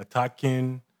everything,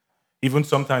 attacking. Even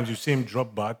sometimes you see him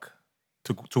drop back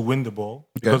to win the ball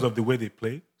because of the way they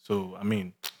play. So, I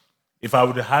mean,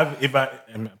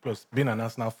 plus being an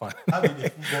Arsenal fan,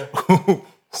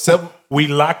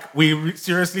 we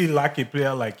seriously lack a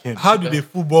player like him. How did a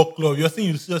football club, you're saying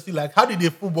you seriously like, how did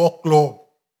a football club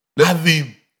have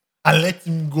him and let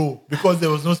him go because there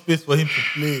was no space for him to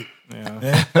play?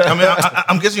 Yeah. I mean,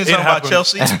 I'm guessing you're talking about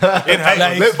Chelsea. Let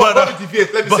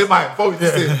me say mine. Before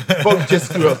we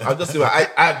just curious, I'll just say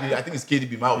I agree. I think it's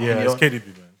KDB, my opinion. Yeah, it's KDB,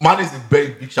 man. Mane is a very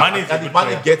big shot. Mane is a And good if Mane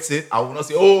player. gets it, I will not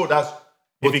say, oh, that's...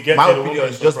 If he gets my it, it won't opinion be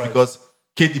a is just surprise. because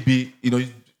KDB,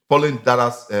 he's following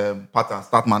Dada's pattern,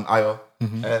 Startman, Ayo.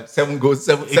 7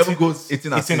 goals,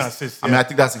 18 assists. I mean, I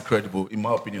think that's incredible, in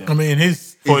my opinion. I mean,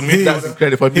 That's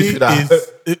incredible.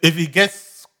 If he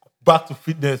gets back to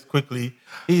fitness quickly,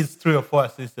 he's 3 or 4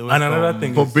 assists away And another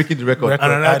thing For is, breaking the record.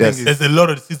 And another thing is- there's a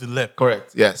lot of the season left.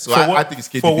 Correct, yes. So I think it's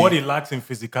KDB. for what he lacks in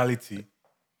physicality,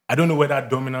 I don't know whether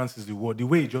dominance is the word. The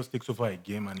way he just takes over a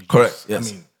game and he Correct, just,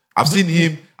 yes. I mean, I've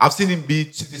seen him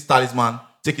be City's talisman,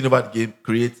 taking over the game,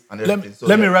 create, and everything.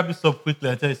 Let me wrap this up quickly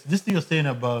and tell you, this thing you're saying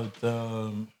about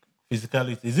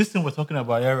physicality, is this thing we're talking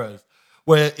about eras?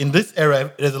 Where in this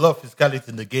era, there's a lot of physicality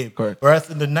in the game. Correct.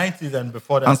 Whereas in the 90s and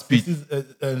before that, And speed.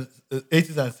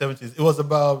 80s and 70s, it was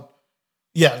about,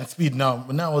 and speed now.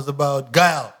 But now it was about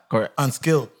guile Correct. and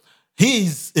skill.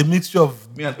 He's a mixture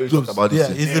of... Me and Oye talked about this.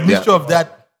 He's a mixture of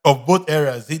that, of both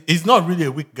eras. He's not really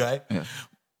a weak guy. Yeah.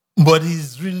 But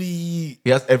he's really... He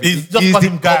has everything. He's just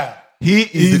fucking guy. He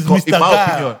is, Mr. in my Guy.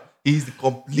 opinion, he's the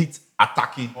complete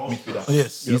attacking midfielder.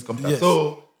 Yes. He's complete. Yes.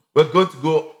 So we're going to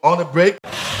go on a break.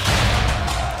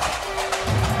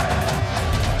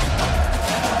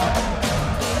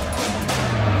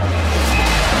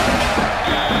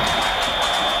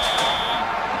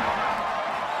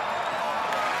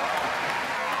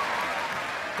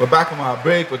 We're back from our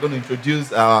break. We're going to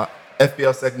introduce our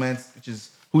FPL segment, which is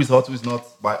Who is Hot, Who is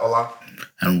Not by Ola.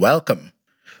 And welcome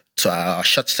to our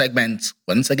short segment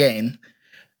once again,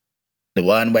 the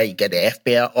one where you get the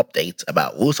FPL update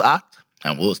about who's hot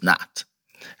and who's not.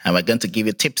 And we're going to give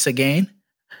you tips again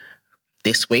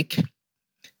this week.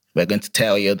 We're going to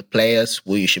tell you the players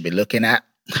who you should be looking at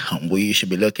and who you should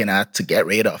be looking at to get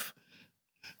rid of.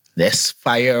 Let's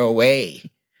fire away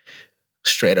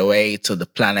straight away to the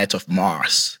planet of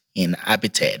Mars,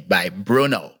 inhabited by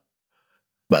Bruno,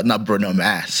 but not Bruno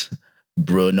Mars,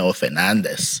 Bruno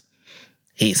Fernandes.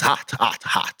 He's hot.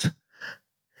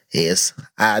 He's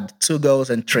had 2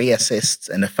 goals and 3 assists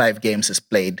in the 5 games he's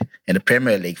played in the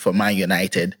Premier League for Man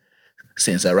United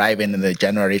since arriving in the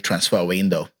January transfer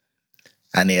window.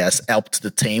 And he has helped the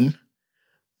team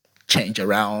change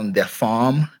around their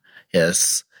form.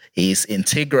 He's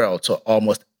integral to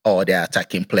almost all their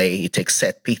attacking play. He takes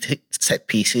set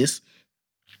pieces,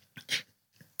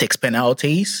 takes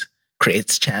penalties,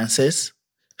 creates chances,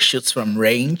 shoots from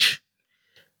range.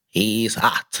 He's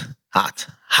hot.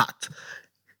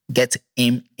 Get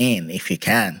him in if you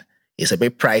can. It's a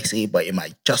bit pricey, but it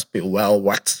might just be well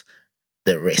worth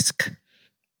the risk.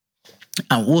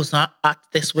 And who's not hot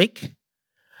this week?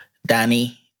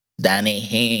 Danny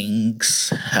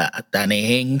Ings.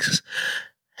 Danny Ings.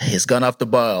 He's gone off the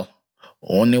boil.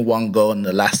 Only 1 goal in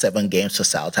the last 7 games for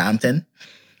Southampton.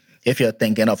 If you're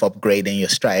thinking of upgrading your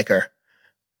striker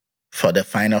for the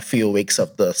final few weeks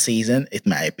of the season, it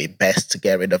might be best to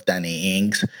get rid of Danny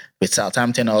Ings. With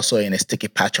Southampton also in a sticky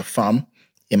patch of form,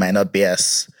 he might not be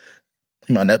as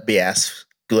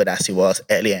good as he was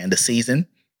earlier in the season.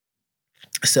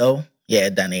 So, yeah,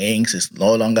 Danny Ings is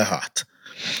no longer hot.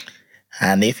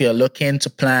 And if you're looking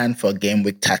to plan for game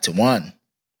week 31,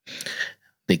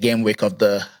 the game week of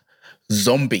the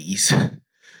zombies,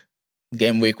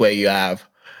 game week where you have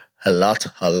a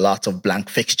lot of blank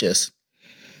fixtures,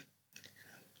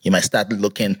 you might start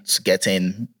looking to get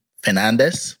in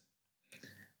Fernandes,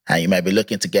 and you might be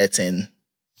looking to get in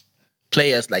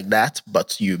players like that,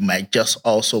 but you might just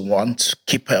also want to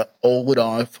keep a hold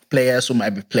on players who might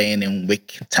be playing in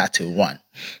week 31.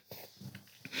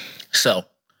 So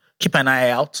keep an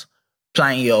eye out,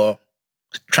 plan your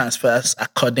transfers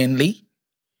accordingly,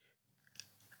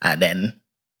 and then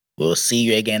we'll see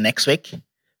you again next week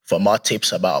for more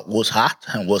tips about who's hot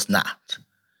and who's not.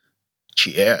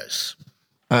 Cheers.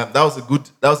 That was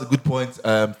a good point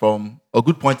from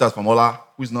pointers from Ola.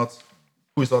 Who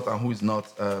is hot and who is not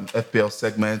FPL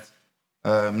segment.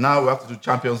 Now we have to do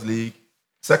Champions League.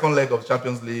 Second leg of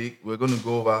Champions League. We're going to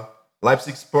go over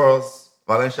Leipzig, Spurs,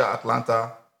 Valencia,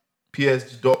 Atlanta,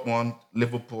 PSG, Dortmund,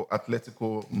 Liverpool,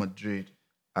 Atletico Madrid.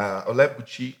 Oye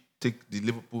Buchi take the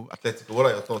Liverpool Atletico. What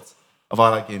are your thoughts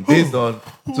about that game? Based on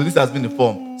so this has been the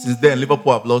form since then.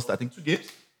 Liverpool have lost 2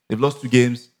 games. They've lost 2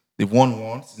 games. They've won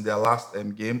 1 in their last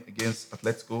game against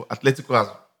Atletico. Atletico has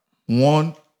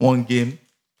won 1 game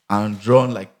and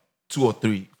drawn 2 or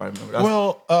 3, if I remember.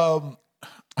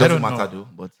 Doesn't matter though.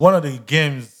 But one of the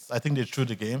games, I think they threw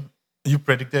the game. You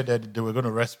predicted that they were going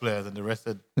to rest players, and they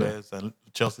rested players, and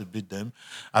Chelsea beat them.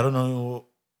 I don't know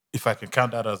if I can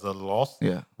count that as a loss.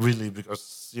 Yeah, really,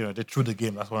 because they threw the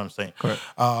game. That's what I'm saying. Correct.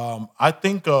 I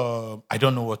think I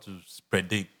don't know what to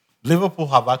predict. Liverpool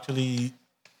have actually.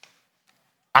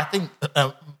 I think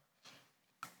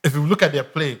if you look at their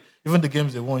play, even the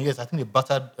games they won, yes, I think they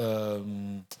battered.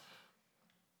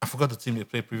 I forgot the team they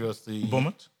played previously.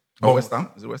 Bournemouth? Oh, West Ham?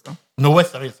 Is it West Ham? No,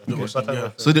 West Ham. Yes.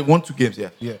 Okay. So they won 2 games, yeah.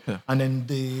 And then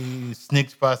they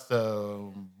sneaked past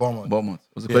Bournemouth.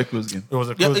 It was a very close game. It was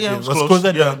a close game. It was closer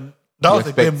close. than... That was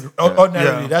a game,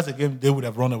 ordinarily, that's a game they would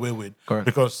have run away with. Correct.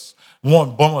 Because,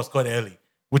 one, Bournemouth scored early,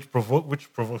 which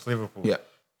provokes Liverpool. Yeah.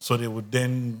 So they would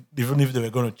then, even if they were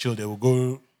going to chill, they would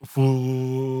go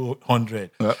full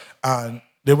 100. Yeah. And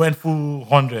they went full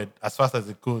 100 as fast as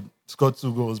they could, scored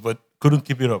 2 goals, but couldn't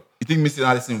keep it up. You think missing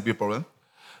Alisson would be a problem?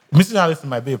 Missing Alisson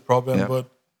might be a problem, but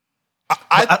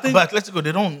I think... But Atletico,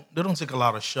 they don't take a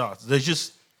lot of shots. They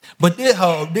just... But they're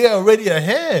already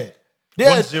ahead.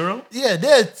 1-0? Yeah,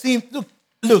 they're a team.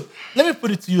 Look, let me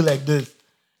put it to you like this.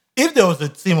 If there was a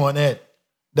team on it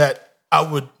that I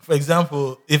would, for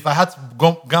example, if I had to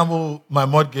gamble my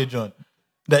mortgage on,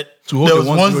 that to hold there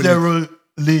was the 1-0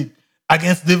 lead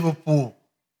against Liverpool,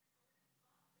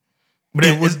 But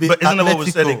it would be But isn't that what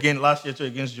we said Atletico. again last year too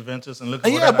against Juventus? And look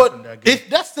at what Yeah, happened in but that game.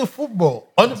 that's still football.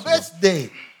 On the best day,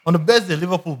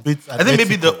 Liverpool beats Atletico. I think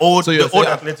maybe the old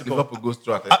Atletico. Liverpool goes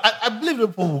through Atletico. I believe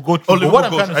Liverpool will go through. Oh, But what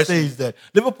I'm Liverpool trying goes, to say is that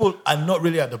Liverpool are not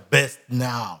really at the best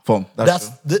now. Form, that's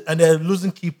and they're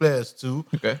losing key players too.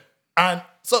 Okay. And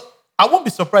so I won't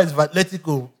be surprised if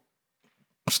Atletico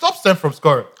stops them from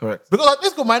scoring. Correct. Because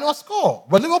Atletico might not score.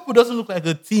 But Liverpool doesn't look like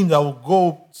a team that will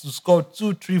go to score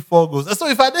 2, 3, 4 goals. And so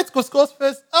if Atletico scores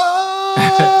first,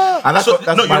 And that's So,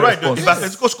 no, my you're right. Though. response.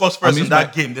 If Atletico scores first in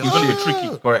that game, then it's going to be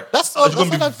tricky. Correct. That's It's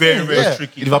going to be very, very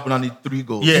tricky. Liverpool now need 3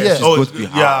 goals. Yeah, It's oh, going to be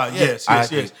hard. yes. I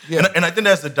agree. Yeah. And I think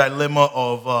that's the dilemma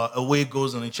of away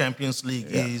goals in the Champions League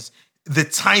is the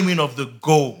timing of the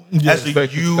goal as a very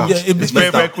huge. critical. Yeah, It's very,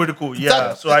 very critical.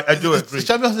 Yeah, so I do agree. The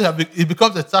Champions League, it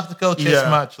becomes a tactical chess Yeah.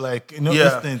 match. Like, these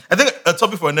Yeah, things. I think a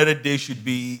topic for another day should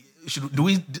be.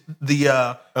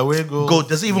 The Away goals. goal,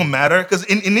 does it even matter? Because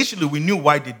initially we knew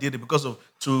why they did it because of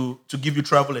to give you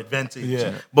travel advantage.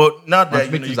 Yeah. But now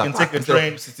that make you things can take a instead of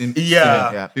train, sitting-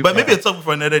 yeah. people But maybe are- a topic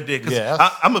for another day. Because Yeah.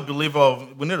 I'm a believer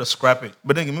of we need to scrap it.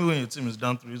 But then maybe when your team is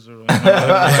down 3-0.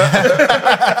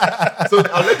 So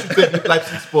I'll let you take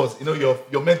Leipzig Sports.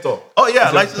 Your mentor. Oh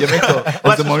yeah, like Your mentor. Leipzig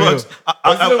Jose Mourinho.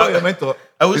 Sports. Your mentor.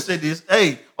 I would say this.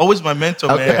 Hey, always my mentor,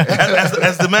 man. Okay.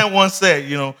 As the man once said,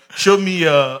 show me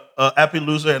a happy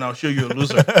loser and I'll show you a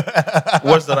loser.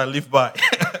 Words that I live by.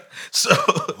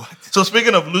 So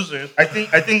speaking of losers, I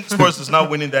think Spurs is not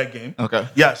winning that game. Okay.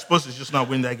 Yeah, Spurs is just not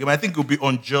winning that game. I think it would be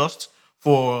unjust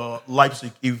for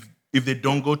Leipzig if they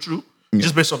don't go through,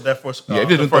 just based off that first. If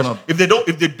they don't turn up. If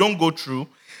they don't go through,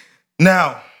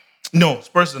 now. No,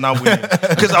 Spurs are not winning.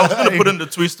 Because I was going to put in the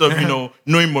twist of,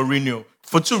 knowing Mourinho.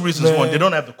 For 2 reasons. Man. One, they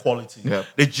don't have the quality. Yeah.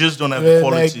 They just don't have Man,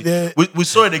 the quality. We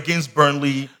saw it against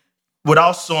Burnley.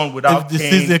 Without Son, without If the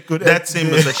Kane, season could that end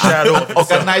team is a shadow of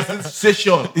itself. Organizing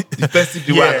session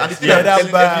defensively. Yes, And the thing yeah, I'm that's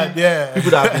telling bad, every yeah.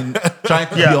 people that have been trying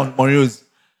to be on Mourinho's,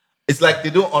 it's like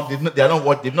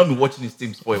they've not been watching his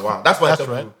teams for a while. That's why I That's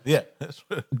tell right. people, Yeah, that's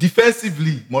right.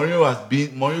 defensively,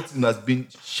 Mourinho team has been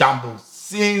shambles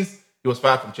since he was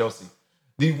fired from Chelsea.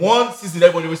 The one season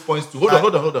everybody always points to.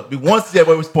 Hold on. The one season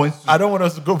everybody always points to. I don't want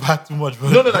us to go back too much. But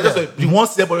No, just the one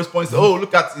season everybody always points to. Oh,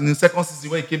 look at in the second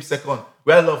season when he came second,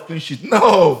 we had a lot of clean sheet.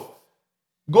 No.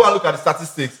 Go and look at the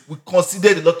statistics. We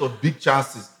considered a lot of big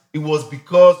chances. It was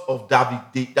because of David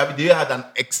De Gea. David De Gea had an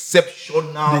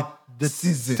exceptional the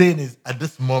season. thing is, at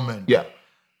this moment, Yeah.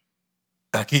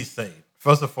 like he's saying,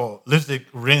 first of all, Leipzig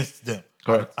rinsed them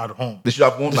Correct. at home. They should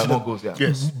have won by more goals, yeah.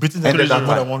 Yes. Beating them Ended more that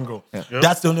than time. one goal. Yeah.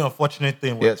 That's the only unfortunate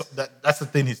thing. Yes. That's the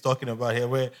thing he's talking about here,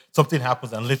 where something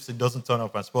happens and Leipzig doesn't turn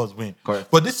up and Spurs win. Correct.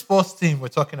 But this Spurs team we're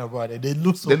talking about, they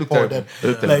look so They look poor. terrible. That, They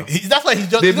look like that's why he's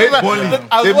just. They you know, made like, Burnley- look,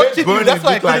 I was they made watching him. Burnley That's why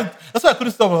I look like- couldn't. That's why I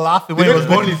couldn't stop laughing They when he made was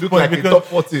Burnley making his look point, like a because top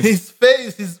 4 team. his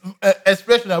face, his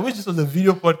expression. I wish this was a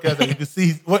video podcast and you could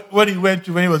see what he went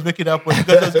through when he was making that point.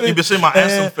 Because You be seeing my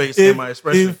handsome face and my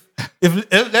expression. If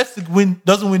Leipzig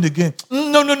doesn't win the game,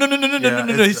 no.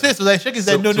 His face was like shaking his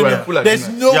head. No. full There's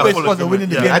agreement. no Yeah, way full Spurs are winning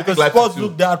the agreement. game Yeah, I think because Leipzig Spurs too.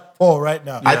 look that poor right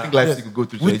now. I think Leipzig will go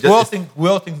through. We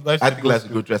all think Leipzig. I think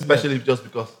Leipzig will go through, especially just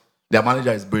because their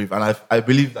manager is brave. And I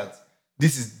believe that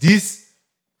this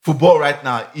football right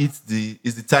now is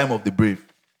the time of the brave.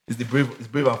 It's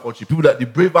brave and fortunate. The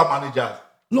braver managers,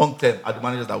 long term, are the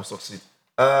managers that will succeed.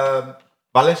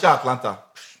 Valencia, Atlanta.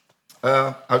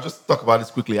 I'll just talk about this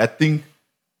quickly. I think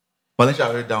Valencia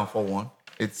are already down 4-1.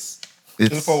 It's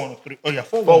 4-1 or 3. Oh yeah,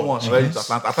 4-1. 4-1 already to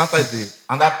Atlanta. Atlanta is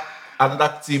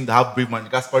another team that have brave manager.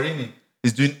 Gasparini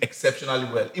is doing exceptionally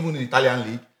well. Even in the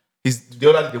Italian league, the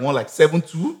other league, they won like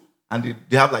 7-2 and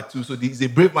they have like 2. So he's a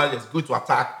brave manager. He's going to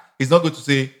attack. He's not going to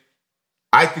say,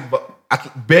 I think, but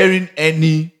bearing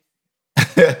any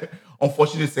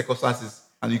unfortunate circumstances,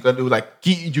 and you can do like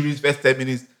key injuries first 10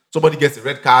 minutes, somebody gets a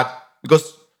red card.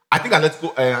 Because I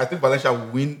think Valencia will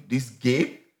win this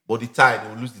game, but they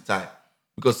will lose the tie.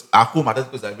 Because at home,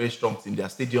 Atletico is a very strong team. Their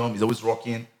stadium is always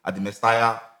rocking at the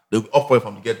Mestalla. They'll be up for it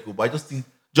from the get-go. But I just think,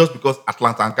 just because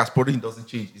Atlanta and Gasparini doesn't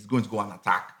change, he's going to go and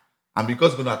attack. And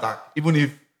because he's going to attack, even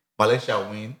if Valencia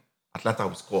win, Atlanta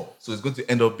will score. So it's going to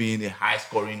end up being a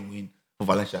high-scoring win for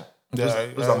Valencia.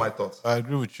 Those are my thoughts. I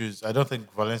agree with you. I don't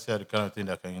think Valencia are the kind of thing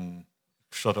that can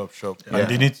shut up shop. Yeah. And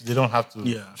they don't have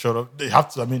to shut up. They have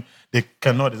to. I mean, they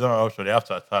cannot. There's no option. They have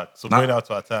to attack. So going out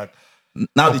to attack.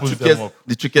 Now opens them up.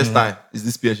 the trickiest tie is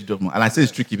this PSG Dortmund. And I say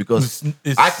it's tricky because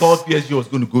It's- I thought PSG was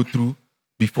going to go through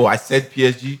before I said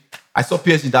PSG. I saw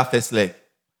PSG in that first leg.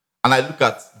 And I look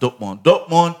at Dortmund.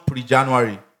 Dortmund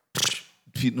pre-January,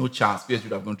 no chance. PSG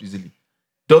would have gone through easily.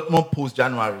 Dortmund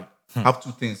post-January have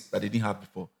two things that they didn't have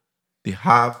before. They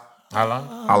have Haaland.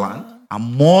 Haaland,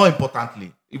 and more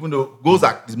importantly, Even though goals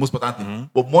are the most important thing,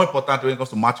 but more important when it comes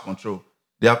to match control,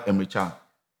 they have Emre Can.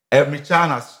 Emre Can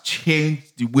has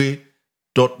changed the way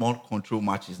Dortmund control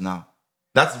matches now.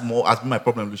 That's has been my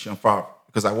problem with Lucien Favre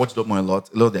because I watch Dortmund a lot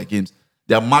of their games.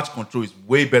 Their match control is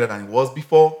way better than it was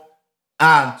before.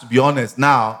 And to be honest,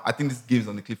 now I think this game is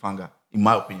on the cliffhanger, in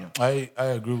my opinion. I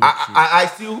agree with you. I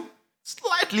still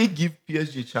slightly give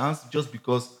PSG a chance just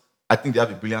because I think they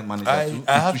have a brilliant manager too.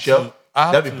 They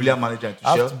have a brilliant manager in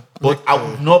Tuchel. But I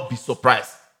would not be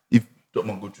surprised if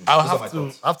Dortmund go through. I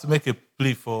have to make a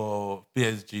plea for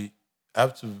PSG. I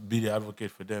have to be the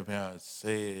advocate for them here and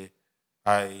say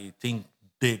I think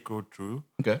they go through.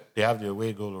 Okay. They have their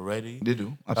away goal already. They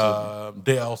do. Absolutely.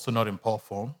 They are also not in poor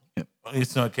form. Yep.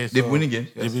 It's not a case they've winning games.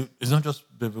 Yes. It's not just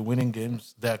they've been winning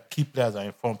games. Their key players are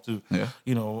in form too. Yeah.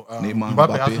 Neymar,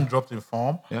 Mbappe hasn't dropped in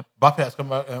form. Yeah. Mbappe has come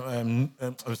back.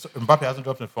 Mbappe hasn't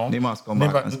dropped in form. Neymar has come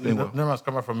back and playing well. Neymar has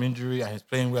come back from injury and he's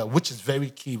playing well, which is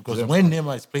very key because when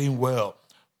Neymar is playing well,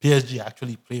 PSG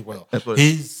actually play well.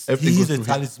 He's a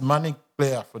talismanic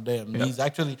player for them. Yeah. He's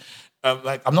actually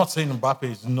I'm not saying Mbappe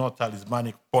is not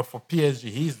talismanic, but for PSG,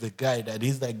 he's the guy that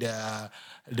is like their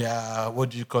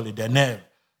what do you call it? Their nerve.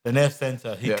 The nerve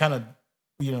center. He kind of,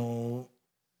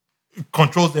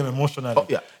 controls them emotionally. All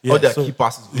their key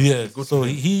passes. So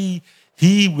he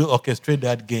will orchestrate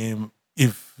that game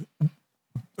if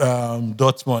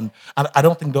Dortmund. And I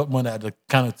don't think Dortmund are the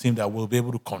kind of team that will be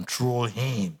able to control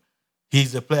him.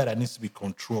 He's a player that needs to be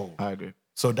controlled. I agree.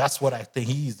 So that's what I think.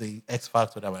 He's the X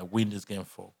factor that might win this game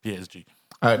for PSG.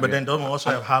 But then Dortmund also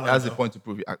have Haaland. That's the point to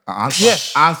prove it.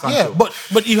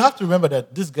 But you have to remember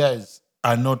that these guys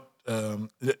are not.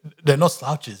 They're not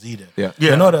slouches either.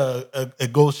 They're not a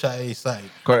goal shy side.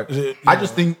 Correct. I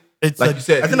just think it's like you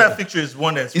said. I think that fixture is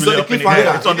one that's it's really on the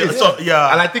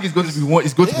cliffhanger. And I think it's going to be one.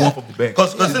 It's going to be one from the bench.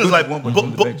 Because it's like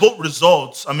both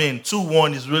results. I mean,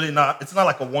 2-1 is really not. It's not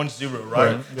like a 1-0,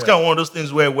 right? It's kind of one of those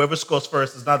things where whoever scores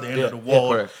first is not the end of the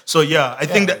world. So I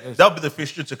think that'll be the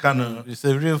fixture to kind of. It's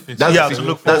a real fixture. To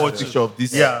look forward to. Of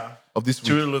this. Of this week.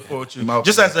 To really look forward to.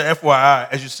 Just as an FYI,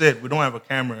 as you said, we don't have a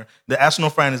camera. The Arsenal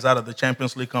fan is out of the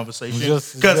Champions League conversation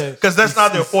because that's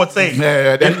not their forte.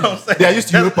 Yeah, they're used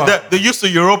to Europa. They're used to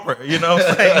Europa. You know what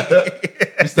I'm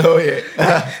saying?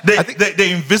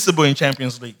 They're invincible in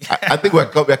Champions League. I think we're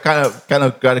kind of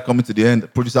coming to the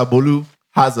end. Producer Bolu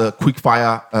has a quick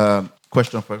fire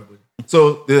question for everybody.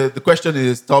 So the question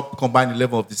is top combined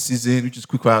 11 of the season, which is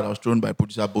quick fire that was thrown by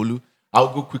Producer Bolu.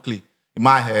 I'll go quickly. In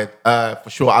my head, for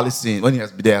sure, Alisson, when he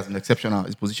has been there as an exceptional,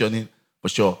 his positioning, for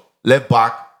sure. Left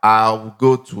back, I'll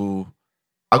go to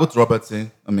Robertson.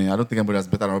 I mean, I don't think anybody has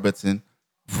better than Robertson.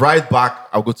 Right back,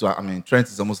 I'll go to, Trent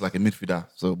is almost like a midfielder.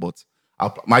 So, but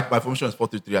my formation is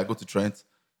 4-3-3. I go to Trent.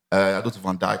 I go to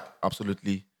Van Dijk,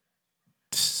 absolutely.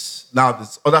 Now,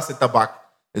 this other centre back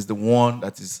is the one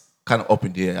that is kind of up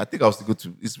in the air. I think I'll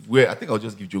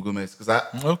just give Joe Gomez because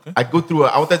I go through.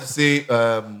 I wanted to say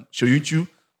Shoyuncu,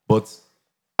 but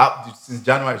since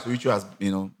January, Soichu has,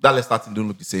 that left starting don't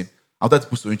look the same. I wanted to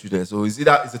put Soichu there. So it's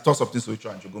a toss-up between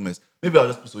Soichu and Joe Gomez. Maybe I'll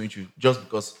just put Soichu just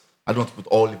because I don't want to put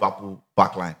all Liverpool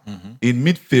backline. Mm-hmm. In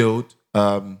midfield,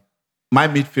 my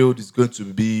midfield is going to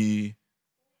be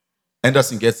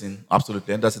Henderson gets in.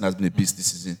 Absolutely. Henderson has been a beast this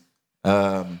season.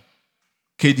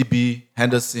 KDB,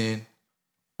 Henderson.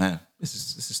 Man, this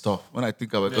is tough. When I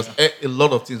think about it, because a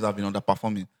lot of teams have been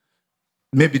underperforming.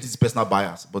 Maybe this is personal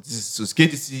bias, but it's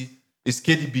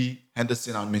KDB,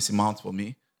 Henderson, and Mason Mount for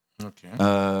me. Okay.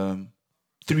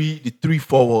 The three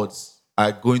forwards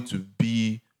are going to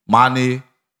be Mane,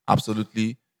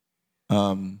 absolutely.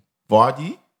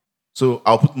 Vardy. So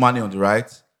I'll put Mane on the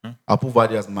right. I'll put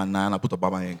Vardy as my 9. I'll put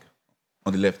Aubameyang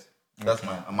on the left. That's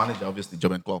my manager, obviously,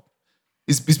 Jurgen Klopp.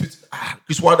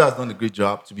 Chris Wilder has done a great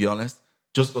job, to be honest.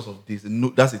 Just because of this,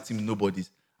 that's a team nobody's,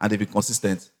 and they've been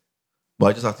consistent. But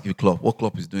I just have to give Klopp. What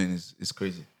Klopp is doing is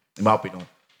crazy, in my opinion.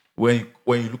 When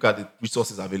you look at the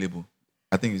resources available,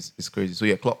 I think it's crazy.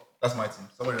 So Klopp. That's my team.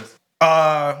 Somebody else.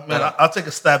 I'll take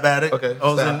a stab at it. Okay.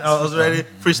 I was ready.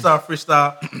 Freestyle.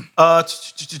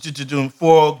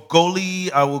 For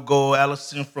goalie, I will go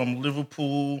Alisson from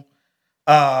Liverpool.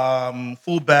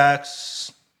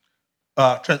 Fullbacks,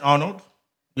 Trent Arnold.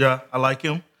 Yeah, I like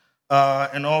him.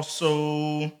 And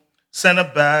also center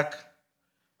back,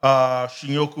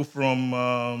 Shinyoku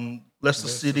from Leicester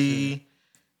City.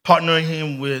 Partnering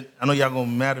him with, I know y'all gonna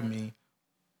be mad at me,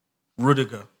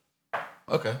 Rudiger.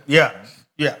 Okay. Yeah.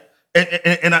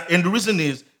 And the reason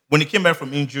is, when he came back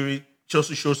from injury,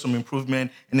 Chelsea showed some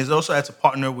improvement, and he's also had to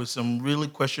partner with some really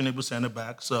questionable center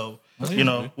back. So,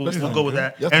 we'll go with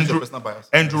that.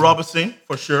 Andrew Robertson,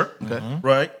 for sure. Okay.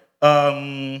 Right?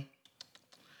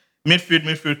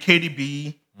 Midfield,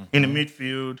 KDB, In the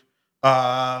midfield,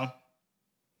 I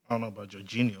don't know about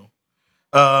Jorginho.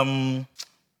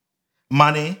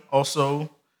 Mane also.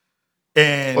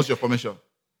 And What's your formation?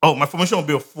 Oh, my formation will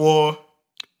be a 4.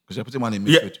 Because you're putting Mane in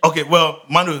Yeah. midfield. Okay. Well,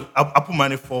 Manu, I'll put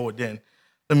Mane forward then.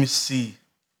 Let me see.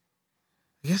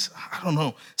 Yes, I don't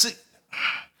know. See,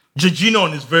 Jorginho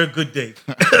on his very good day.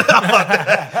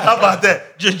 How about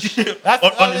that? Jorginho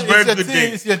on his very good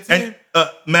day. It's your team. And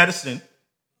Madison.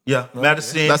 Yeah,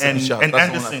 Madison That's a and, good shout. and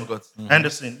That's the one I Anderson. forgot.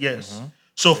 Anderson, yes.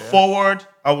 So forward,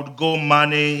 I would go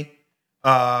Mane,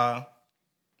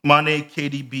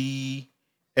 KDB,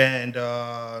 and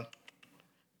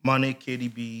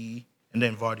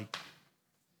then Vardy.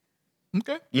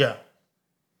 Okay. Yeah.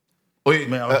 Wait,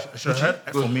 Man, I should have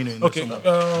had Firmino in this Okay,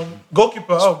 one.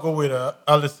 goalkeeper, I'll go with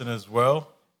Alisson as well.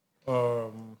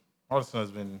 Alisson has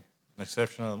been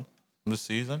exceptional this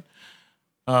season.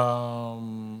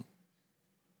 The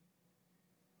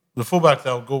fullbacks,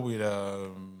 I'll go with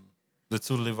the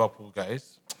 2 Liverpool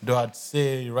guys. Though I'd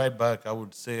say right back, I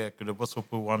would say I could have also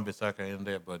put Wan-Bissaka in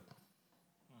there, but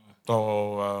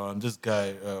this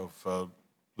guy of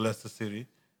Leicester City,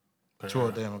 Pereira. 2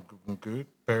 of them are good.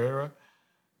 Pereira.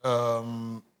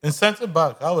 In centre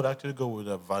back, I would actually go with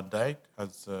Van Dijk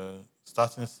as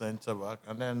starting centre back,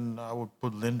 and then I would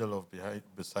put Lindelof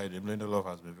beside him. Lindelof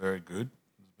has been very good.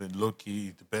 He's been low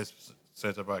key the best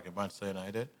centre back in Manchester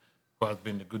United, who has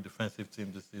been a good defensive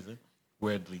team this season.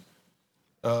 Weirdly,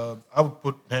 I would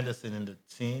put Henderson in the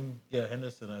team. Yeah,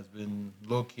 Henderson has been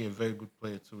low key a very good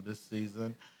player too this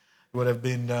season. It would have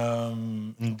been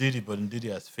Ndidi, but Ndidi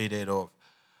has faded off.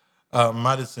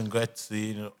 Madison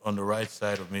Götze on the right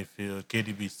side of midfield.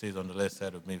 KDB stays on the left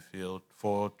side of midfield.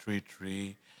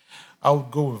 4-3-3. I would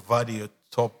go with Vardy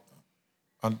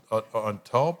on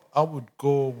top. I would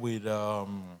go with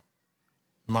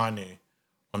Mane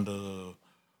on the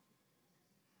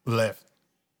left.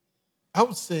 I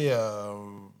would say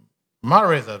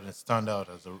Mahrez has been stand out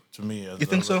to me. You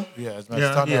think so? Yeah, as my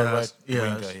standout right yes.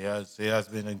 winger. He has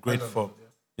been in great form.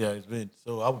 Yeah, he's been.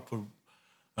 So I would put,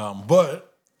 but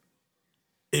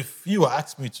if you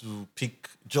ask me to pick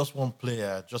just one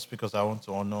player, just because I want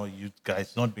to honor you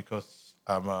guys, not because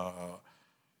I'm a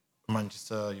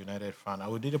Manchester United fan, I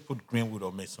would either put Greenwood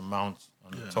or Mason Mount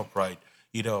on the top right,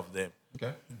 either of them.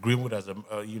 Okay. Greenwood as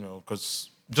because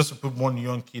just to put one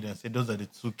young kid and say those are the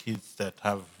 2 kids that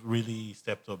have really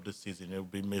stepped up this season, it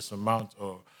would be Mason Mount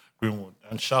or Greenwood.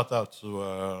 And shout out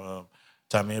to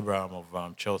Tammy Abraham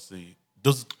of Chelsea.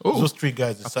 Those 3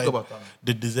 guys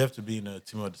they deserve to be in a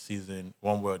team of the season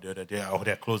one way or the other.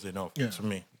 They're close enough to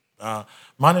me.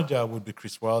 Manager would be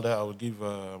Chris Wilder. I would give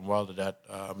Wilder that,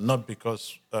 not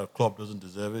because Klopp doesn't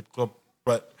deserve it. Klopp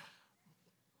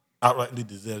outrightly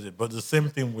deserves it. But the same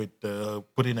thing with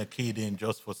putting a kid in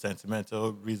just for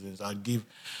sentimental reasons. I'd give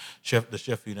the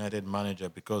Sheffield United manager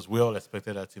because we all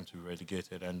expected that team to be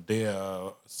relegated, and they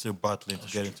are still battling to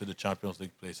get into the Champions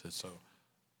League places. So.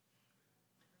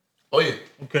 Oh yeah.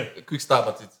 Okay. A quick stab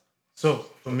at it. So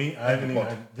for me,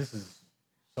 this is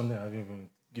something I haven't even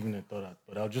given a thought at,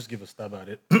 but I'll just give a stab at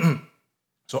it.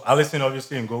 So Alisson,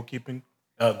 obviously, in goalkeeper.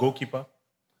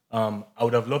 I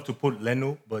would have loved to put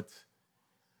Leno, but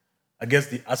I guess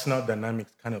the Arsenal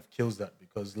dynamics kind of kills that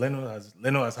because Leno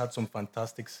has had some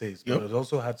fantastic saves, but has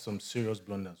also had some serious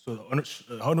blunders. So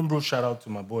honorable shout out to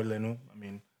my boy Leno. I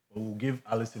mean, we'll give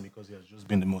Alisson because he has just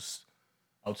been the most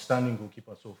outstanding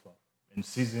goalkeeper so far in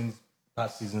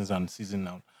past seasons and season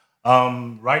now.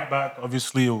 Right back,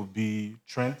 obviously, it will be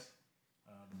Trent.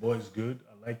 The boy is good.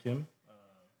 I like him.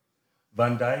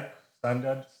 Van Dijk,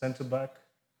 standard centre back.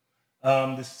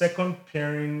 The second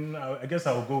pairing, I guess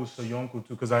I'll go with Soyuncu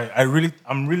too, because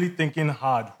I'm really thinking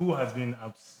hard. Who has been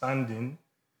outstanding?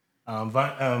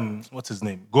 What's his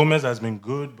name? Gomez has been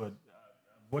good, but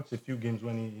I've watched a few games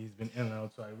when he's been in and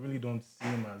out, so I really don't see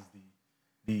him as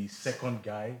the second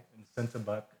guy in centre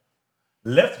back.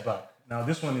 Left back. Now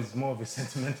this one is more of a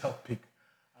sentimental pick.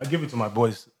 I'll give it to my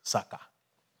boy Saka.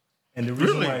 And the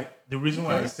reason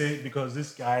why I say it, because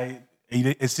this guy,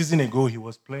 a season ago, he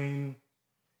was playing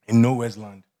in nowhere's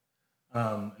land.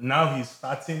 Now he's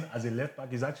starting as a left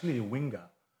back. He's actually a winger,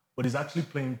 but he's actually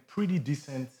playing pretty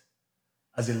decent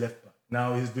as a left back.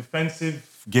 Now his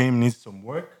defensive game needs some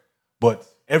work, but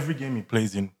every game he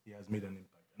plays in, he has made an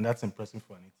impact. And that's impressive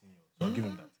for an 18-year-old. So I'll give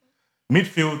him that.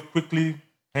 Midfield, quickly,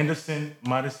 Henderson,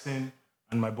 Madison,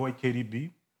 and my boy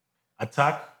KDB.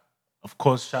 Attack, of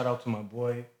course, shout out to my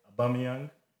boy Aubameyang,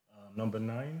 number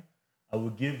 9. I will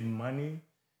give money.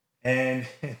 And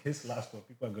this last one,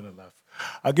 people are going to laugh.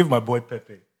 I'll give my boy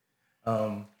Pepe.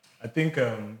 I think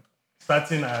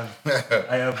starting as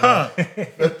I have.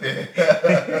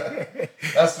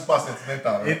 That's super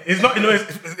sentimental. Right? It's not,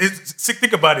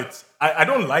 think about it. I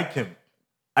don't like him.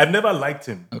 I've never liked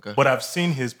him, but I've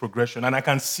seen his progression and I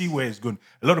can see where he's going.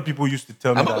 A lot of people used to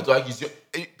tell me I'm not going to argue.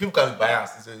 People can be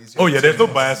biased. There's no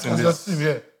bias in this.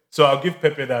 Yeah. So I'll give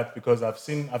Pepe that because I've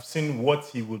seen what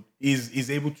he's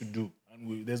able to do,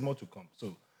 and there's more to come.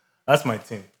 So that's my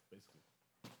team, basically.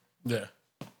 Yeah.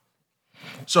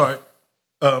 Sorry.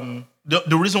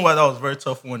 The reason why that was a very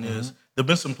tough one is there've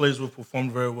been some players who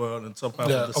performed very well in some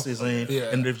part of the season,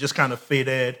 and they've just kind of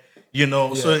faded.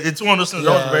 So it's one of those things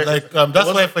that was very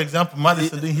that's why, for example,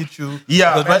 Madison didn't hit you.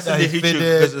 Yeah, Madison didn't hit you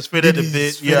because it's faded a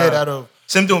bit.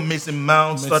 Same thing with Mason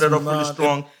Mount, started off really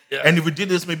strong. And if we did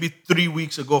this maybe 4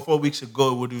 weeks ago,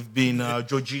 it would have been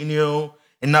Jorginho,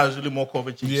 and now it's really more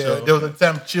Kovacic. Yeah, there was a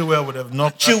time Chilwell would have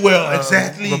knocked.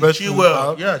 Exactly.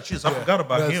 Chilwell. Yeah, jeez, I forgot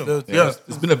about him.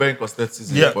 It's been a very consistent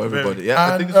season for everybody.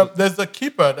 Yeah, and I think there's a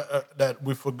keeper that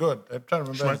we forgot. I'm trying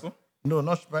to remember. Schmeichel? No,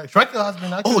 not Schmeichel. Schmeichel has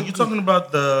been actually. Oh, you're talking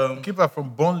about the keeper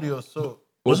from Burnley or so.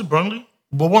 Was it Burnley?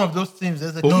 But one of those teams,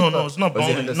 there's a keeper. No, it's not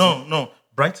Burnley. No,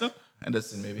 Brighton.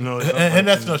 Henderson, maybe. No,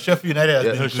 Henderson or Sheffield United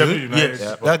has been Sheffield United.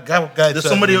 Yes. That guy. There's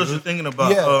somebody else you're thinking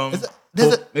about.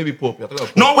 Yeah. Maybe Pope. You're talking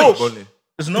about Norwich. Burnley.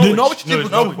 It's Norwich.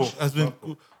 Norwich has been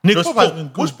good. Nick Pope has been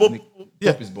good. Who's Pope?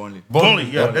 Pope is Burnley. Burnley,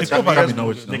 yeah. It That's can't be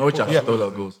Norwich. Norwich has stole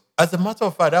our goals. As a matter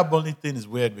of fact, that Burnley thing is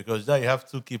weird because now you have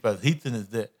two keepers. Heaton is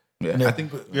there. Yeah, I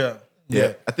think. Yeah.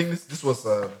 I think this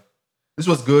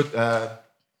was good.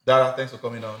 Dara, thanks for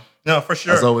coming on. No, for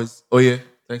sure. As always. Oye,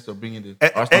 thanks for bringing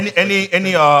the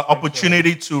Any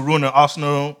opportunity to ruin an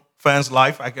Arsenal fan's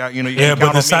life? You but count the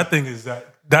on sad me. thing is that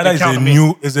Dada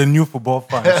is a new football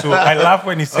fan. So I laugh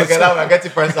when he says, Okay, now we're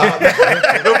getting press out.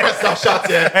 No press out shot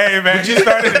here. "Hey man, you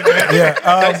started it, man." Yeah.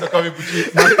 Thanks for coming,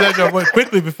 Buchi. My pleasure. Wait,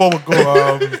 quickly before we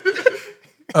go,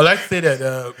 I'd like to say that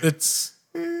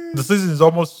the season is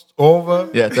almost over.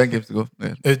 Yeah, 10 games to go.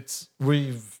 Yeah.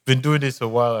 We've been doing this a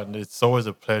while, and it's always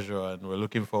a pleasure, and we're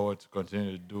looking forward to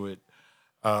continue to do it.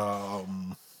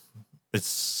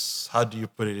 It's how do you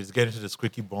put it? It's getting to the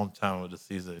squeaky bum time of the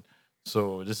season,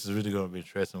 so this is really going to be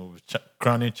interesting. We'll be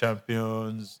crowning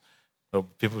champions,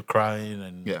 people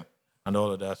crying, and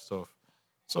all of that stuff.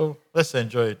 So let's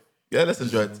enjoy it. Yeah, let's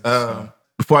enjoy it.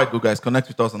 Before I go, guys, connect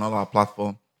with us on all our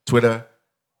platforms: Twitter,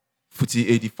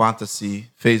 Footy AD Fantasy,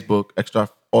 Facebook,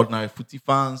 Extraordinary Footy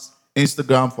Fans,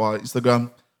 Instagram for our Instagram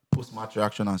post-match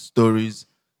reaction and stories,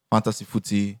 Fantasy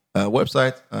Footy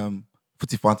website,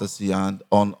 Footy Fantasy, and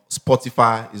on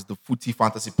Spotify is the Footy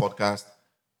Fantasy podcast.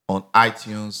 On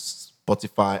iTunes,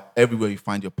 Spotify, everywhere you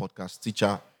find your podcast,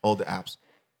 Stitcher, all the apps.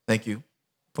 Thank you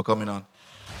for coming on.